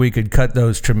think we could cut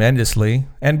those tremendously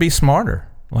and be smarter.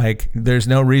 Like, there's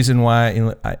no reason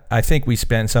why. I think we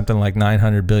spend something like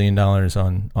 $900 billion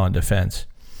on defense.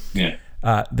 Yeah.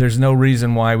 There's no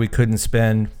reason why we couldn't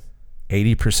spend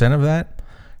 80% of that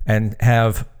and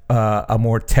have a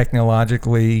more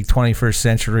technologically 21st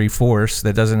century force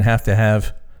that doesn't have to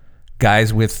have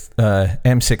guys with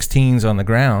M16s on the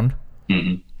ground,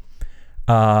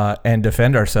 and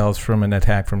defend ourselves from an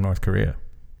attack from North Korea.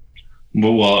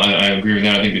 Well, I agree with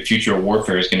that. I think the future of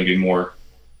warfare is going to be more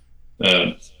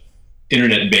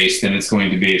internet based than it's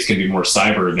going to be. It's going to be more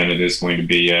cyber than it is going to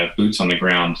be boots on the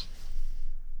ground,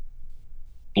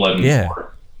 blood and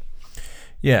war.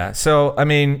 Yeah. So I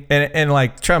mean, and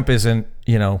like Trump isn't,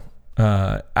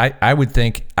 I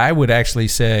would actually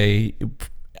say,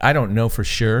 I don't know for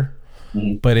sure,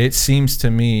 but it seems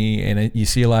to me, and you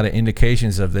see a lot of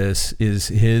indications of this, is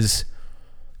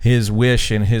his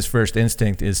wish and his first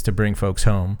instinct is to bring folks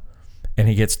home, and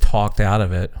he gets talked out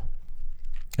of it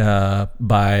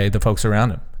by the folks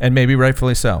around him, and maybe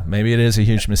rightfully so. Maybe it is a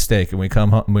huge mistake, and we come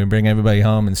home, we bring everybody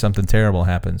home, and something terrible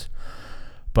happens.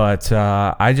 But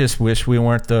I just wish we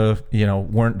weren't doing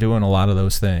a lot of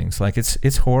those things. Like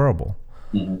it's horrible,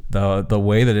 the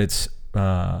way that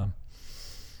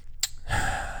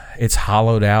it's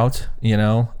hollowed out.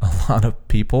 A lot of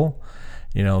people,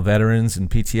 veterans and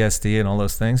PTSD and all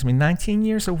those things. I mean, 19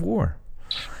 years of war.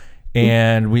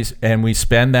 And we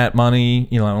spend that money,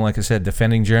 like I said,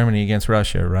 defending Germany against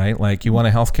Russia, right? Like, you want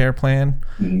a healthcare plan?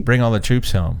 Bring all the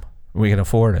troops home. We can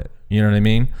afford it. You know what I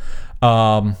mean?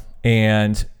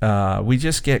 And we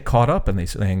just get caught up in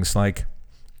these things. Like,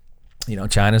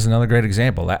 China's another great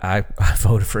example. I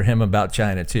voted for him about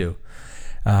China too.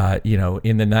 Up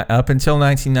until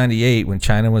 1998, when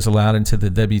China was allowed into the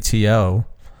WTO,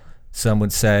 some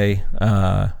would say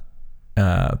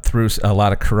through a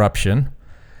lot of corruption.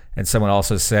 And some would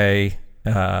also say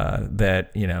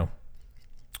that,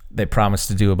 they promised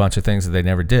to do a bunch of things that they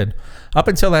never did. Up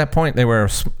until that point, they were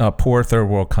a poor third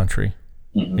world country.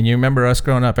 And you remember us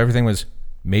growing up, everything was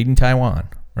made in Taiwan,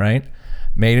 right?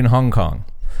 Made in Hong Kong,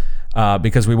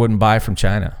 because we wouldn't buy from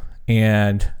China.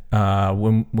 And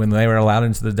when they were allowed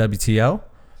into the WTO,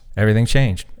 everything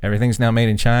changed. Everything's now made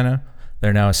in China.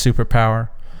 They're now a superpower.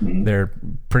 They're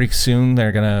pretty soon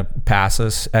they're going to pass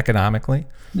us economically.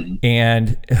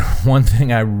 And one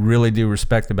thing I really do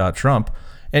respect about Trump,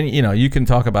 and you can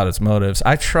talk about his motives.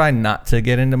 I try not to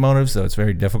get into motives, though it's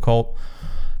very difficult.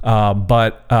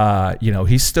 But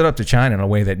he stood up to China in a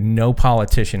way that no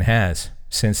politician has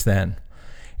since then.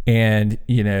 And,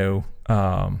 you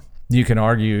can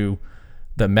argue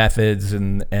the methods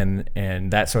and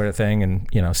that sort of thing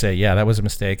and, say, yeah, that was a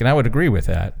mistake. And I would agree with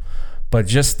that. But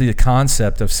just the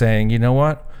concept of saying, you know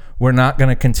what, we're not going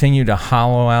to continue to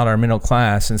hollow out our middle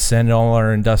class and send all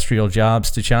our industrial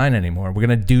jobs to China anymore. We're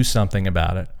going to do something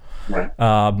about it. Right.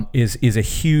 Is a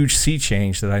huge sea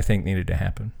change that I think needed to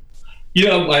happen. I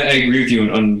agree with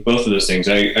you on both of those things.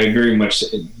 I very much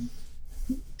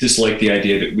dislike the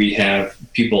idea that we have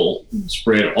people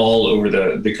spread all over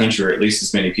the country, or at least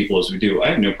as many people as we do. I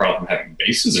have no problem having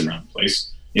bases around the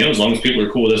place. As long as people are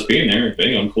cool with us being there,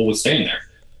 I'm cool with staying there.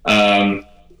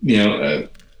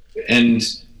 And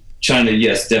China,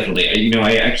 yes, definitely.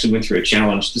 I actually went through a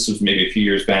challenge. This was maybe a few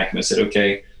years back, and I said,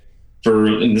 okay,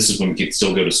 and this is when we could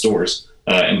still go to stores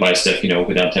and buy stuff,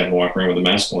 without having to walk around with a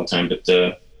mask all the time, but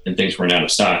and things weren't out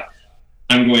of stock.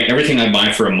 I'm going, everything I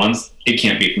buy for a month, it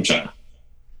can't be from China.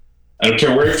 I don't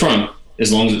care where it's from,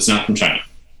 as long as it's not from China.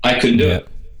 I couldn't do it.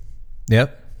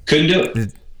 Yep. Couldn't do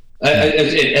it.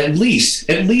 At least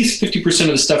 50% of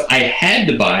the stuff I had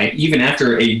to buy, even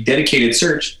after a dedicated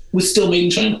search, was still made in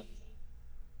China.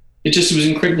 It was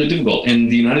incredibly difficult.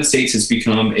 And the United States has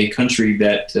become a country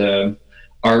that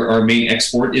our main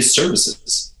export is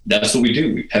services. That's what we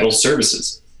do. We peddle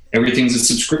services. Everything's a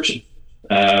subscription.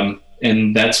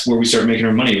 And that's where we start making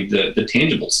our money. The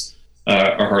tangibles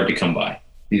are hard to come by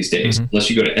these days, unless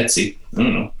you go to Etsy. I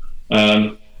don't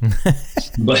know.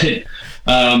 But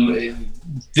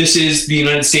the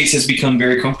United States has become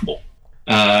very comfortable.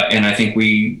 And I think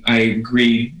I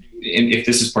agree, and if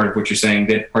this is part of what you're saying,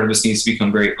 that part of us needs to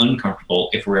become very uncomfortable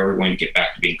if we're ever going to get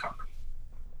back to being comfortable.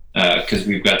 Because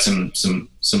we've got some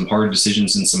hard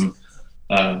decisions and some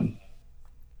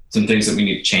things that we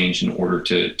need to change in order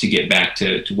to get back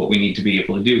to what we need to be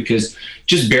able to do. Because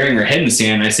just burying our head in the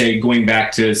sand, I say, going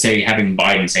back to, say, having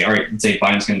Biden say, all right, let's say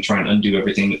Biden's going to try and undo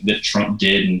everything that Trump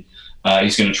did, and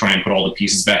he's going to try and put all the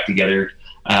pieces back together.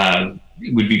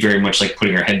 It would be very much like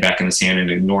putting our head back in the sand and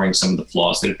ignoring some of the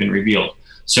flaws that have been revealed.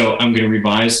 So I'm going to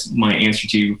revise my answer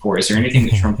to you before. Is there anything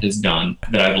that Trump has done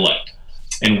that I've liked?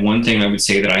 And one thing I would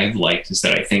say that I have liked is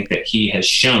that I think that he has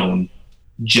shown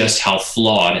just how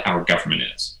flawed our government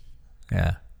is.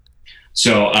 Yeah.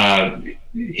 So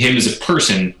him as a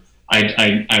person,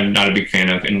 I'm not a big fan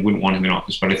of and wouldn't want him in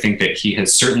office, but I think that he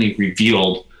has certainly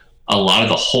revealed a lot of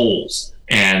the holes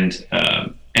and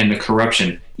and the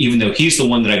corruption, even though he's the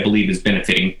one that I believe is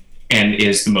benefiting and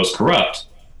is the most corrupt.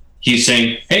 He's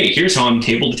saying, hey, here's how I'm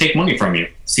able to take money from you.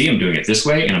 See, I'm doing it this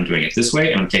way, and I'm doing it this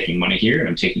way, and I'm taking money here, and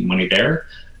I'm taking money there.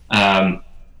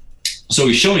 So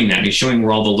he's showing that. He's showing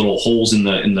where all the little holes in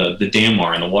the dam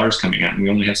are, and the water's coming out, and we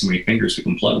only have so many fingers we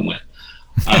can plug them with.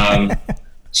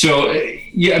 So,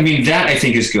 yeah, I mean, that I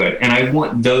think is good. And I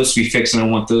want those to be fixed, and I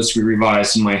want those to be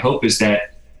revised. And my hope is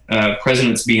that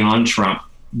presidents beyond Trump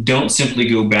don't simply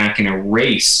go back and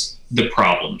erase the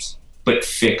problems, but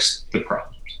fix the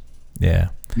problems. Yeah.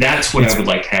 That's what I would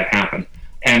like to have happen.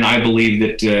 And I believe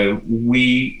that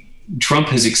Trump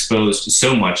has exposed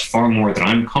so much, far more than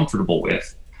I'm comfortable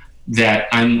with, that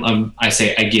I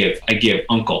say, I give,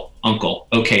 uncle,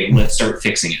 okay, let's start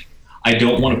fixing it. I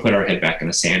don't want to put our head back in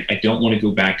the sand. I don't want to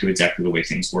go back to exactly the way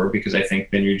things were, because I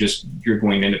think then you're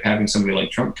going to end up having somebody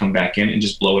like Trump come back in and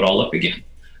just blow it all up again.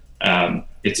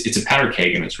 It's a powder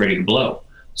keg and it's ready to blow.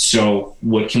 So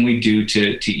what can we do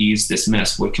to ease this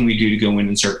mess? What can we do to go in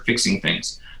and start fixing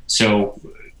things? So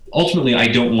ultimately, I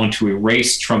don't want to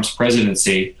erase Trump's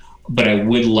presidency, but I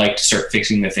would like to start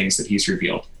fixing the things that he's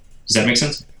revealed. Does that make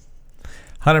sense?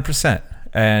 100%.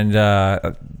 And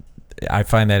I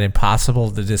find that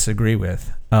impossible to disagree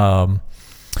with. And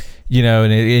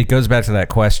it goes back to that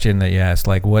question that you asked,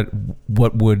 like what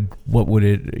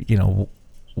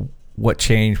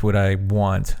change would I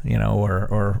want,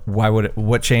 or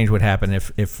what change would happen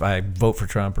if I vote for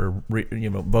Trump or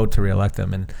vote to reelect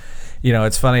him? And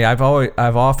it's funny. I've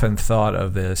often thought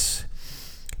of this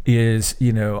is,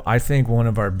 I think one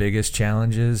of our biggest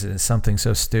challenges is something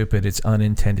so stupid. It's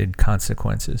unintended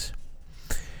consequences.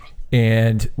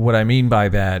 And what I mean by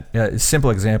that, a simple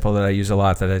example that I use a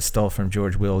lot that I stole from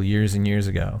George Will years and years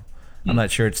ago. I'm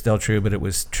not sure it's still true, but it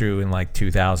was true in like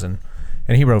 2000.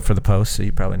 And he wrote for the Post, so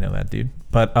you probably know that dude.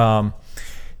 But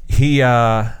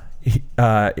his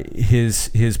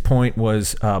point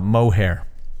was mohair.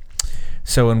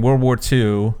 So in World War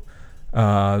II,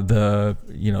 the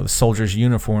soldiers'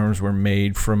 uniforms were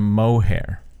made from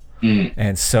mohair.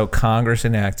 And so Congress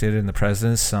enacted and the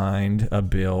president signed a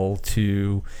bill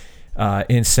to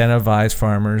incentivize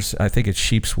farmers. I think it's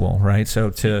sheep's wool, right? So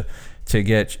to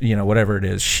get, whatever it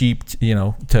is, sheep,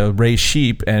 to raise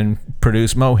sheep and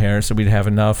produce mohair so we'd have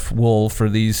enough wool for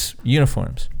these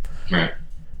uniforms. Right.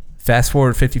 Fast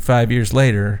forward 55 years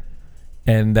later,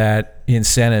 and that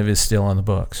incentive is still on the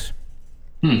books.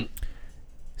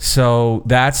 So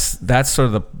that's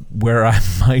sort of where I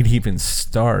might even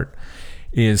start,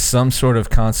 is some sort of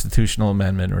constitutional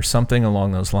amendment or something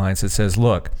along those lines that says,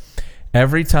 look,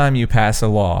 every time you pass a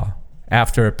law,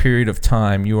 after a period of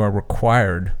time, you are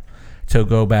required to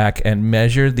go back and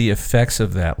measure the effects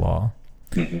of that law,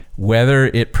 whether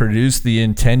it produced the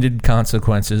intended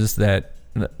consequences that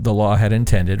the law had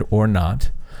intended or not,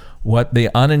 what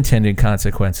the unintended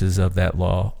consequences of that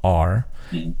law are,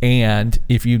 and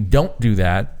if you don't do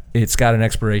that, it's got an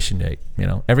expiration date.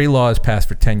 Every law is passed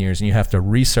for 10 years, and you have to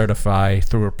recertify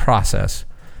through a process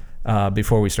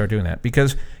before we start doing that.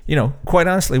 Because, quite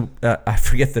honestly, I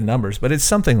forget the numbers, but it's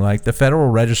something like the Federal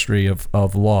Registry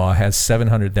of Law has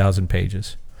 700,000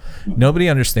 pages. Nobody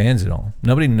understands it all.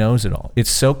 Nobody knows it all.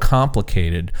 It's so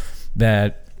complicated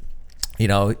that,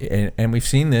 and we've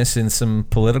seen this in some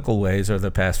political ways over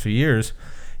the past few years.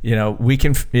 We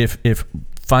can, if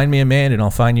find me a man and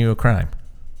I'll find you a crime,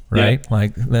 right? Yeah.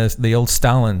 Like the old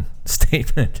Stalin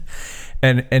statement.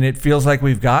 And it feels like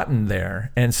we've gotten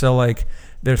there. And so like,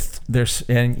 there's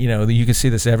and you can see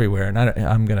this everywhere, and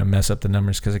I'm gonna mess up the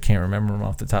numbers because I can't remember them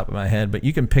off the top of my head, but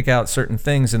you can pick out certain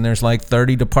things and there's like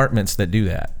 30 departments that do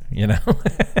that,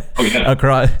 Oh, yeah.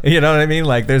 Across, what I mean?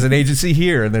 Like there's an agency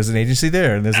here and there's an agency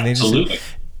there and there's Absolutely. an agency.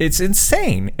 It's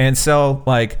insane. And so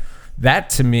like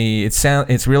that to me, it's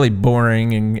really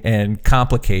boring and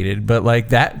complicated, but like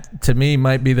that to me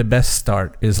might be the best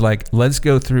start, is like, let's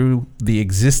go through the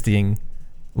existing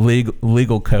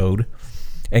legal code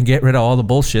and get rid of all the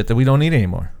bullshit that we don't need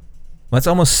anymore. Let's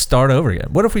almost start over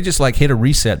again. What if we just like hit a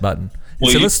reset button?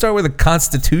 So let's start with the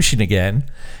Constitution again.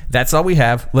 That's all we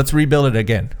have. Let's rebuild it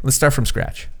again. Let's start from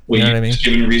scratch. Well, you know what I mean? Just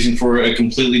given a reason for a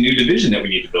completely new division that we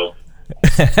need to build.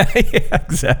 Yeah,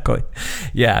 exactly.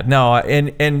 Yeah, no,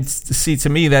 and see, to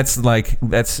me, that's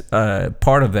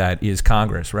part of that is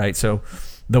Congress, right? So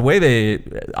the way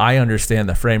I understand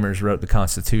the framers wrote the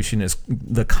Constitution is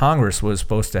the Congress was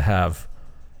supposed to have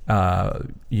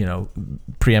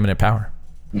preeminent power.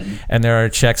 Mm-hmm. And there are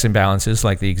checks and balances,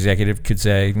 like the executive could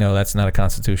say, no, that's not a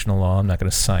constitutional law, I'm not going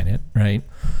to sign it, right?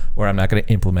 Or I'm not going to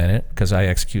implement it because I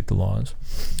execute the laws.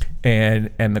 And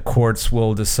the courts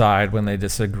will decide when they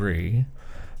disagree.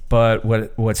 But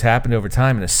what's happened over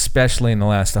time, and especially in the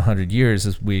last 100 years,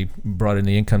 is we brought in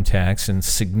the income tax and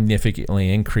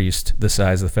significantly increased the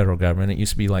size of the federal government. It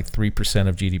used to be like 3%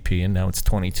 of GDP, and now it's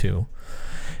 22%.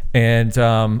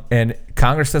 And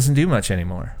Congress doesn't do much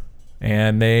anymore.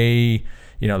 And they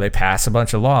pass a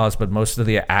bunch of laws, but most of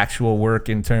the actual work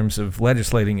in terms of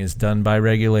legislating is done by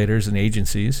regulators and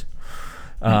agencies.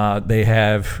 They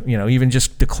have, even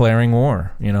just declaring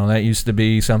war. That used to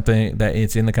be something that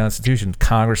it's in the Constitution.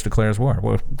 Congress declares war.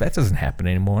 Well, that doesn't happen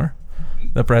anymore.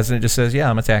 The president just says, yeah,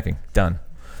 I'm attacking. Done.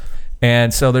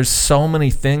 And so there's so many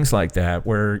things like that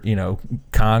where,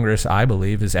 Congress, I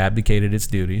believe, has abdicated its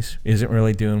duties, isn't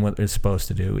really doing what it's supposed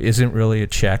to do, isn't really a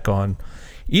check on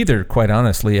either, quite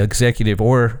honestly, executive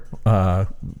or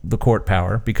the court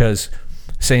power, because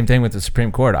same thing with the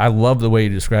Supreme Court. I love the way you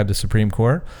describe the Supreme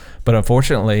Court, but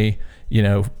unfortunately,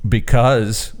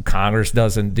 because Congress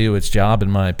doesn't do its job,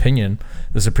 in my opinion,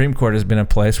 the Supreme Court has been a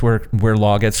place where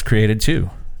law gets created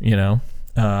too, in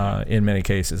many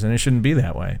cases, and it shouldn't be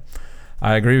that way.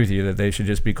 I agree with you that they should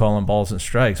just be calling balls and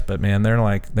strikes, but man,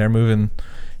 they're moving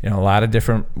a lot of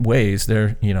different ways.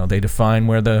 They define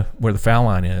where the foul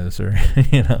line is, or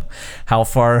how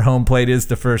far home plate is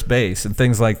to first base, and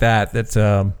things like that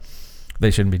they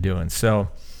shouldn't be doing. So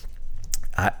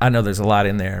I know there's a lot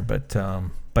in there, but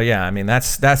yeah, I mean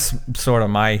that's sort of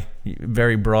my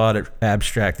very broad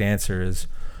abstract answer is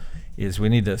we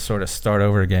need to sort of start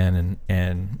over again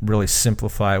and really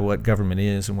simplify what government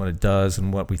is and what it does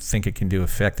and what we think it can do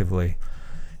effectively,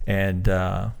 and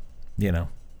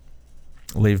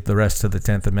leave the rest of the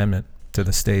 10th Amendment to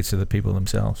the states, to the people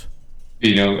themselves.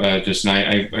 Justin,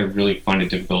 I really find it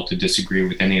difficult to disagree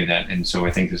with any of that. And so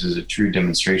I think this is a true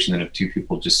demonstration that if two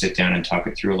people just sit down and talk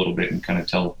it through a little bit and kind of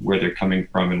tell where they're coming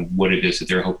from and what it is that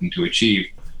they're hoping to achieve,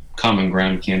 common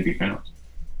ground can be found.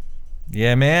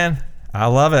 Yeah, man. I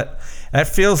love it. That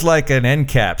feels like an end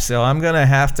cap. So I'm going to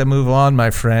have to move on,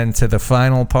 my friend, to the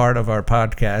final part of our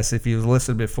podcast. If you've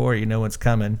listened before, you know what's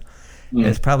coming.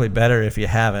 It's probably better if you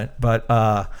haven't. But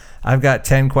I've got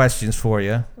 10 questions for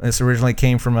you. This originally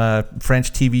came from a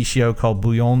French TV show called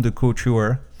Bouillon de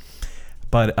Couture.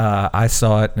 But I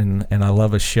saw it, and I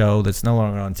love a show that's no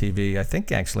longer on TV. I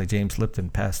think, actually, James Lipton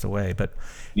passed away. But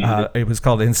it was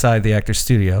called Inside the Actor's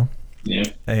Studio. Yeah.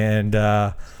 And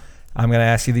I'm going to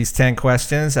ask you these 10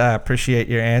 questions. I appreciate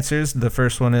your answers. The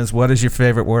first one is, what is your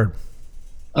favorite word?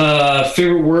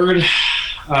 Favorite word?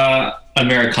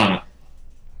 Americana.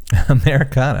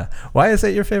 Americana. Why is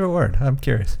that your favorite word? I'm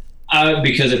curious.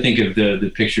 Because I think of the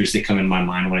pictures that come in my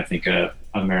mind when I think of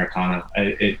Americana.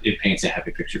 It paints a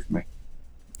happy picture for me.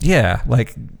 Yeah,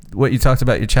 like what you talked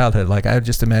about your childhood. Like I would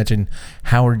just imagine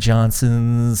Howard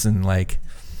Johnson's and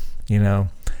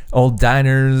old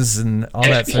diners and all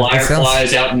that stuff.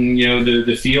 Fireflies out in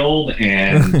the field,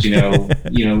 and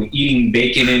eating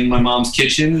bacon in my mom's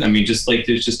kitchen. I mean, just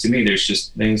to me, there's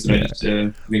just things that just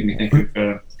make me think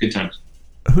of good times.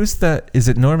 Who's that? Is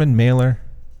it Norman Mailer?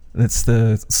 That's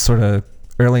the sort of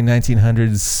early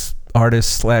 1900s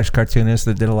artist / cartoonist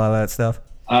that did a lot of that stuff.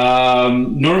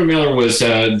 Norman Mailer was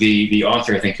the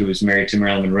author, I think, who was married to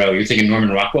Marilyn Monroe. You're thinking Norman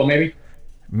Rockwell, maybe?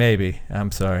 Maybe.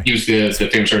 I'm sorry. He was the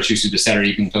famous artist who used to do the Saturday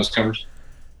Evening Post covers.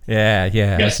 Yeah.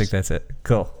 Yes. I think that's it.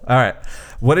 Cool. All right.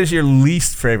 What is your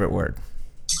least favorite word?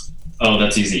 Oh,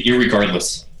 that's easy.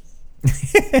 Irregardless.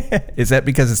 Is that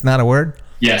because it's not a word?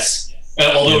 Yes.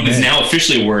 Although it is now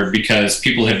officially a word because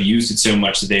people have used it so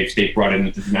much that they've brought it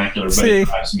into the vernacular, but it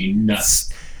drives me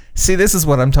nuts. See, this is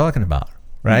what I'm talking about,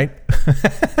 right?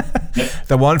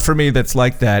 The one for me that's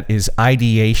like that is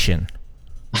ideation.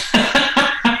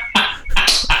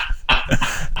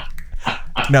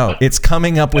 No, it's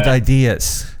coming up with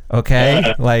ideas,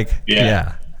 okay?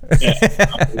 Yeah. I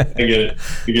get it.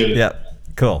 Yeah,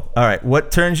 cool. All right,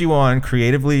 what turns you on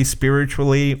creatively,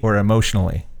 spiritually, or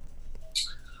emotionally?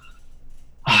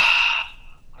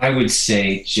 I would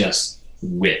say just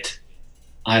wit.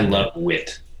 I love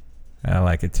wit. I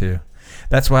like it too.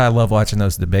 That's why I love watching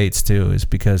those debates too, is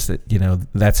because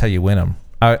that's how you win them.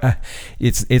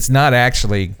 It's not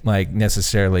actually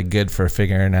necessarily good for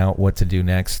figuring out what to do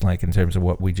next, in terms of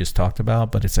what we just talked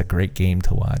about, but it's a great game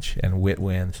to watch, and wit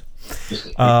wins.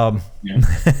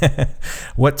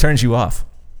 What turns you off?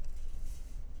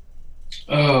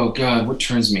 Oh God, what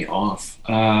turns me off?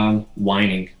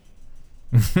 Whining.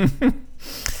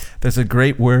 There's a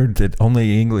great word that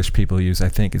only English people use. I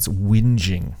think it's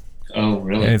whinging. Oh,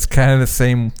 really? And it's kind of the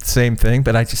same thing,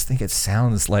 but I just think it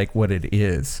sounds like what it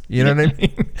is. You know what I mean?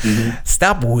 Mm-hmm.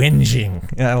 Stop whinging.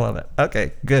 Yeah, I love it.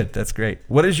 Okay, good. That's great.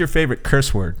 What is your favorite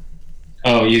curse word?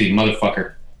 Oh, easy.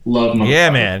 Motherfucker. Love motherfucker. Yeah,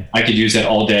 man. I could use that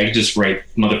all day. I could just write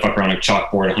motherfucker on a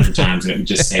chalkboard 100 times and it would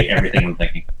just say everything I'm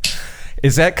thinking.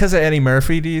 Is that because of Eddie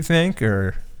Murphy, do you think,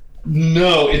 or?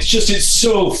 No, it's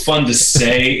so fun to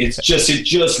say. It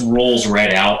just rolls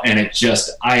right out, and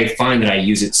I find that I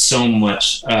use it so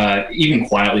much, even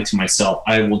quietly to myself.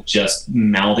 I will just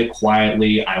mouth it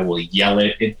quietly. I will yell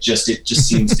it. It just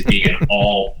seems to be an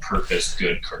all-purpose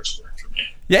good curse word for me.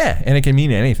 Yeah, and it can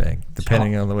mean anything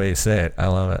depending on the way you say it. I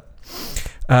love it.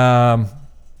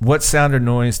 What sound or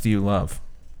noise do you love?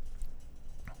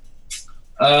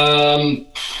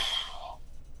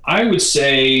 I would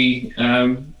say,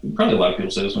 probably a lot of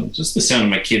people say this one, just the sound of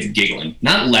my kids giggling.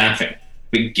 Not laughing,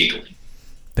 but giggling.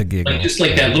 The giggle. Like, just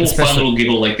like that little fun little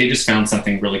giggle, like they just found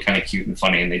something really kind of cute and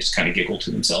funny and they just kind of giggle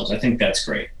to themselves. I think that's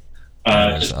great.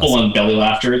 Just full on belly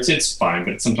laughter, it's fine,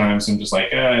 but sometimes I'm just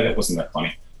like, that wasn't that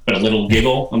funny. But a little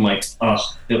giggle, I'm like, oh,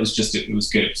 it was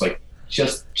good. It's like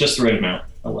just the right amount.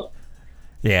 I love it.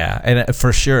 Yeah, and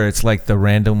for sure, it's like the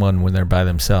random one when they're by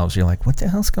themselves. You're like, what the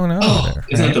hell's going on over there?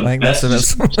 Isn't that the best?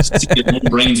 Just see your little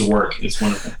brains work. It's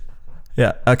wonderful.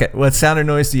 Yeah, okay. What sound or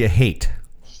noise do you hate?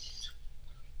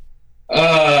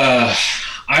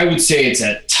 I would say it's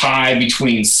a tie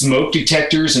between smoke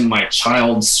detectors and my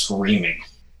child screaming.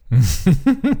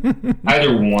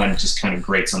 Either one just kind of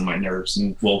grates on my nerves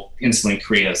and will instantly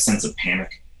create a sense of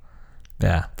panic.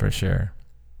 Yeah, for sure.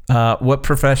 What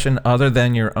profession other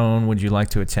than your own would you like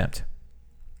to attempt?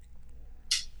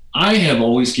 I have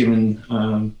always given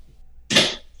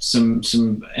some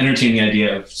entertaining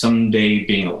idea of someday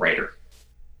being a writer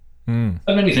of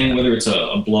anything, whether it's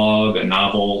a blog, a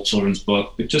novel, children's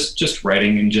book, but just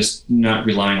writing and just not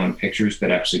relying on pictures, but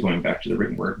actually going back to the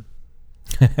written word.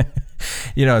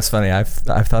 It's funny. I've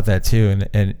thought that too,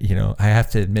 and I have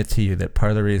to admit to you that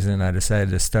part of the reason I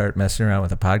decided to start messing around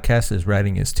with a podcast is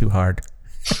writing is too hard.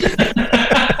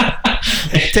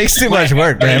 It takes too much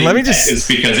work, man. It's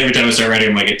because every time I start writing,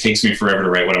 I'm like, it takes me forever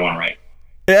to write what I want to write.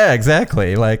 Yeah,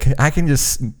 exactly. Like I can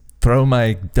just throw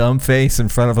my dumb face in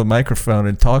front of a microphone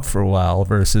and talk for a while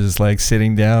versus like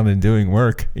sitting down and doing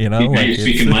work. You're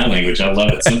speaking my language. I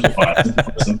love it. Simplify.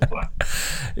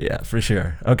 Yeah, for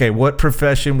sure. Okay, what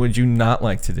profession would you not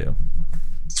like to do?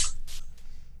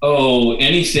 Oh,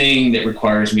 anything that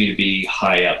requires me to be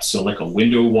high up. So like a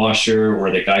window washer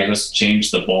or the guy who has to change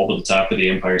the bulb at the top of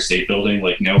the Empire State Building.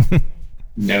 Like, nope.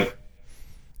 Nothing.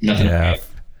 Yeah.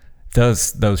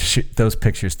 Those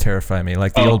pictures terrify me.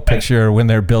 Like the old picture when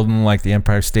they're building like the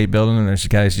Empire State Building and there's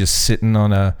guys just sitting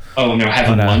on a... Oh, no,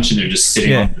 having lunch and they're just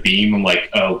sitting on the beam. I'm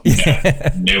like, oh,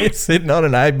 nope. Sitting on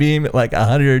an I-beam at like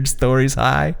 100 stories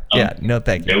high. Yeah, no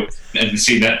thank you. Nope. And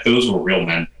see, those were real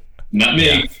men. Not me.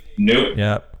 Yeah. Nope.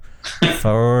 Yep.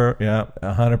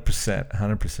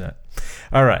 100%.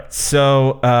 All right.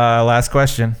 So, last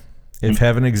question. If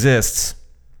heaven exists,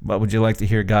 what would you like to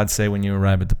hear God say when you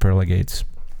arrive at the pearly gates?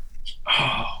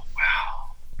 Oh,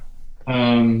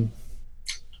 wow.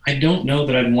 I don't know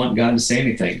that I'd want God to say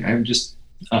anything. I'm just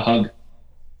a hug.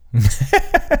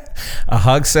 A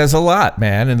hug says a lot,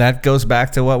 man. And that goes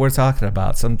back to what we're talking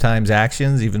about. Sometimes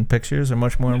actions, even pictures, are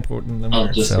much more important than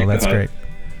words. So that's great.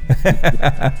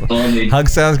 Hug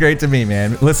sounds great to me,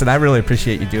 man. Listen, I really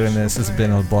appreciate you doing this. This has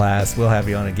been a blast. We'll have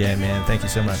you on again, man. Thank you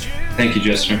so much. Thank you,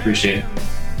 Justin. I appreciate it.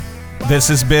 This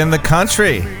has been The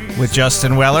Country with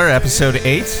Justin Weller, episode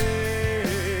 8.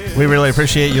 We really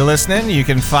appreciate you listening. You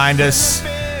can find us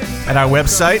at our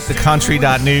website,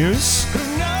 thecountry.news.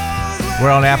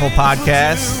 We're on Apple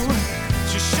Podcasts.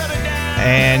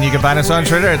 And you can find us on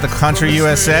Twitter at The Country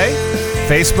USA,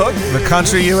 Facebook, The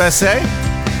Country USA.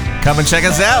 Come and check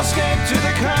us out.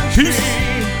 Peace.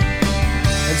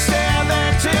 And stay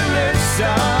there to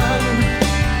listen.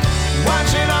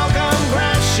 Watch it all come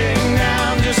crashing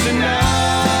down just enough.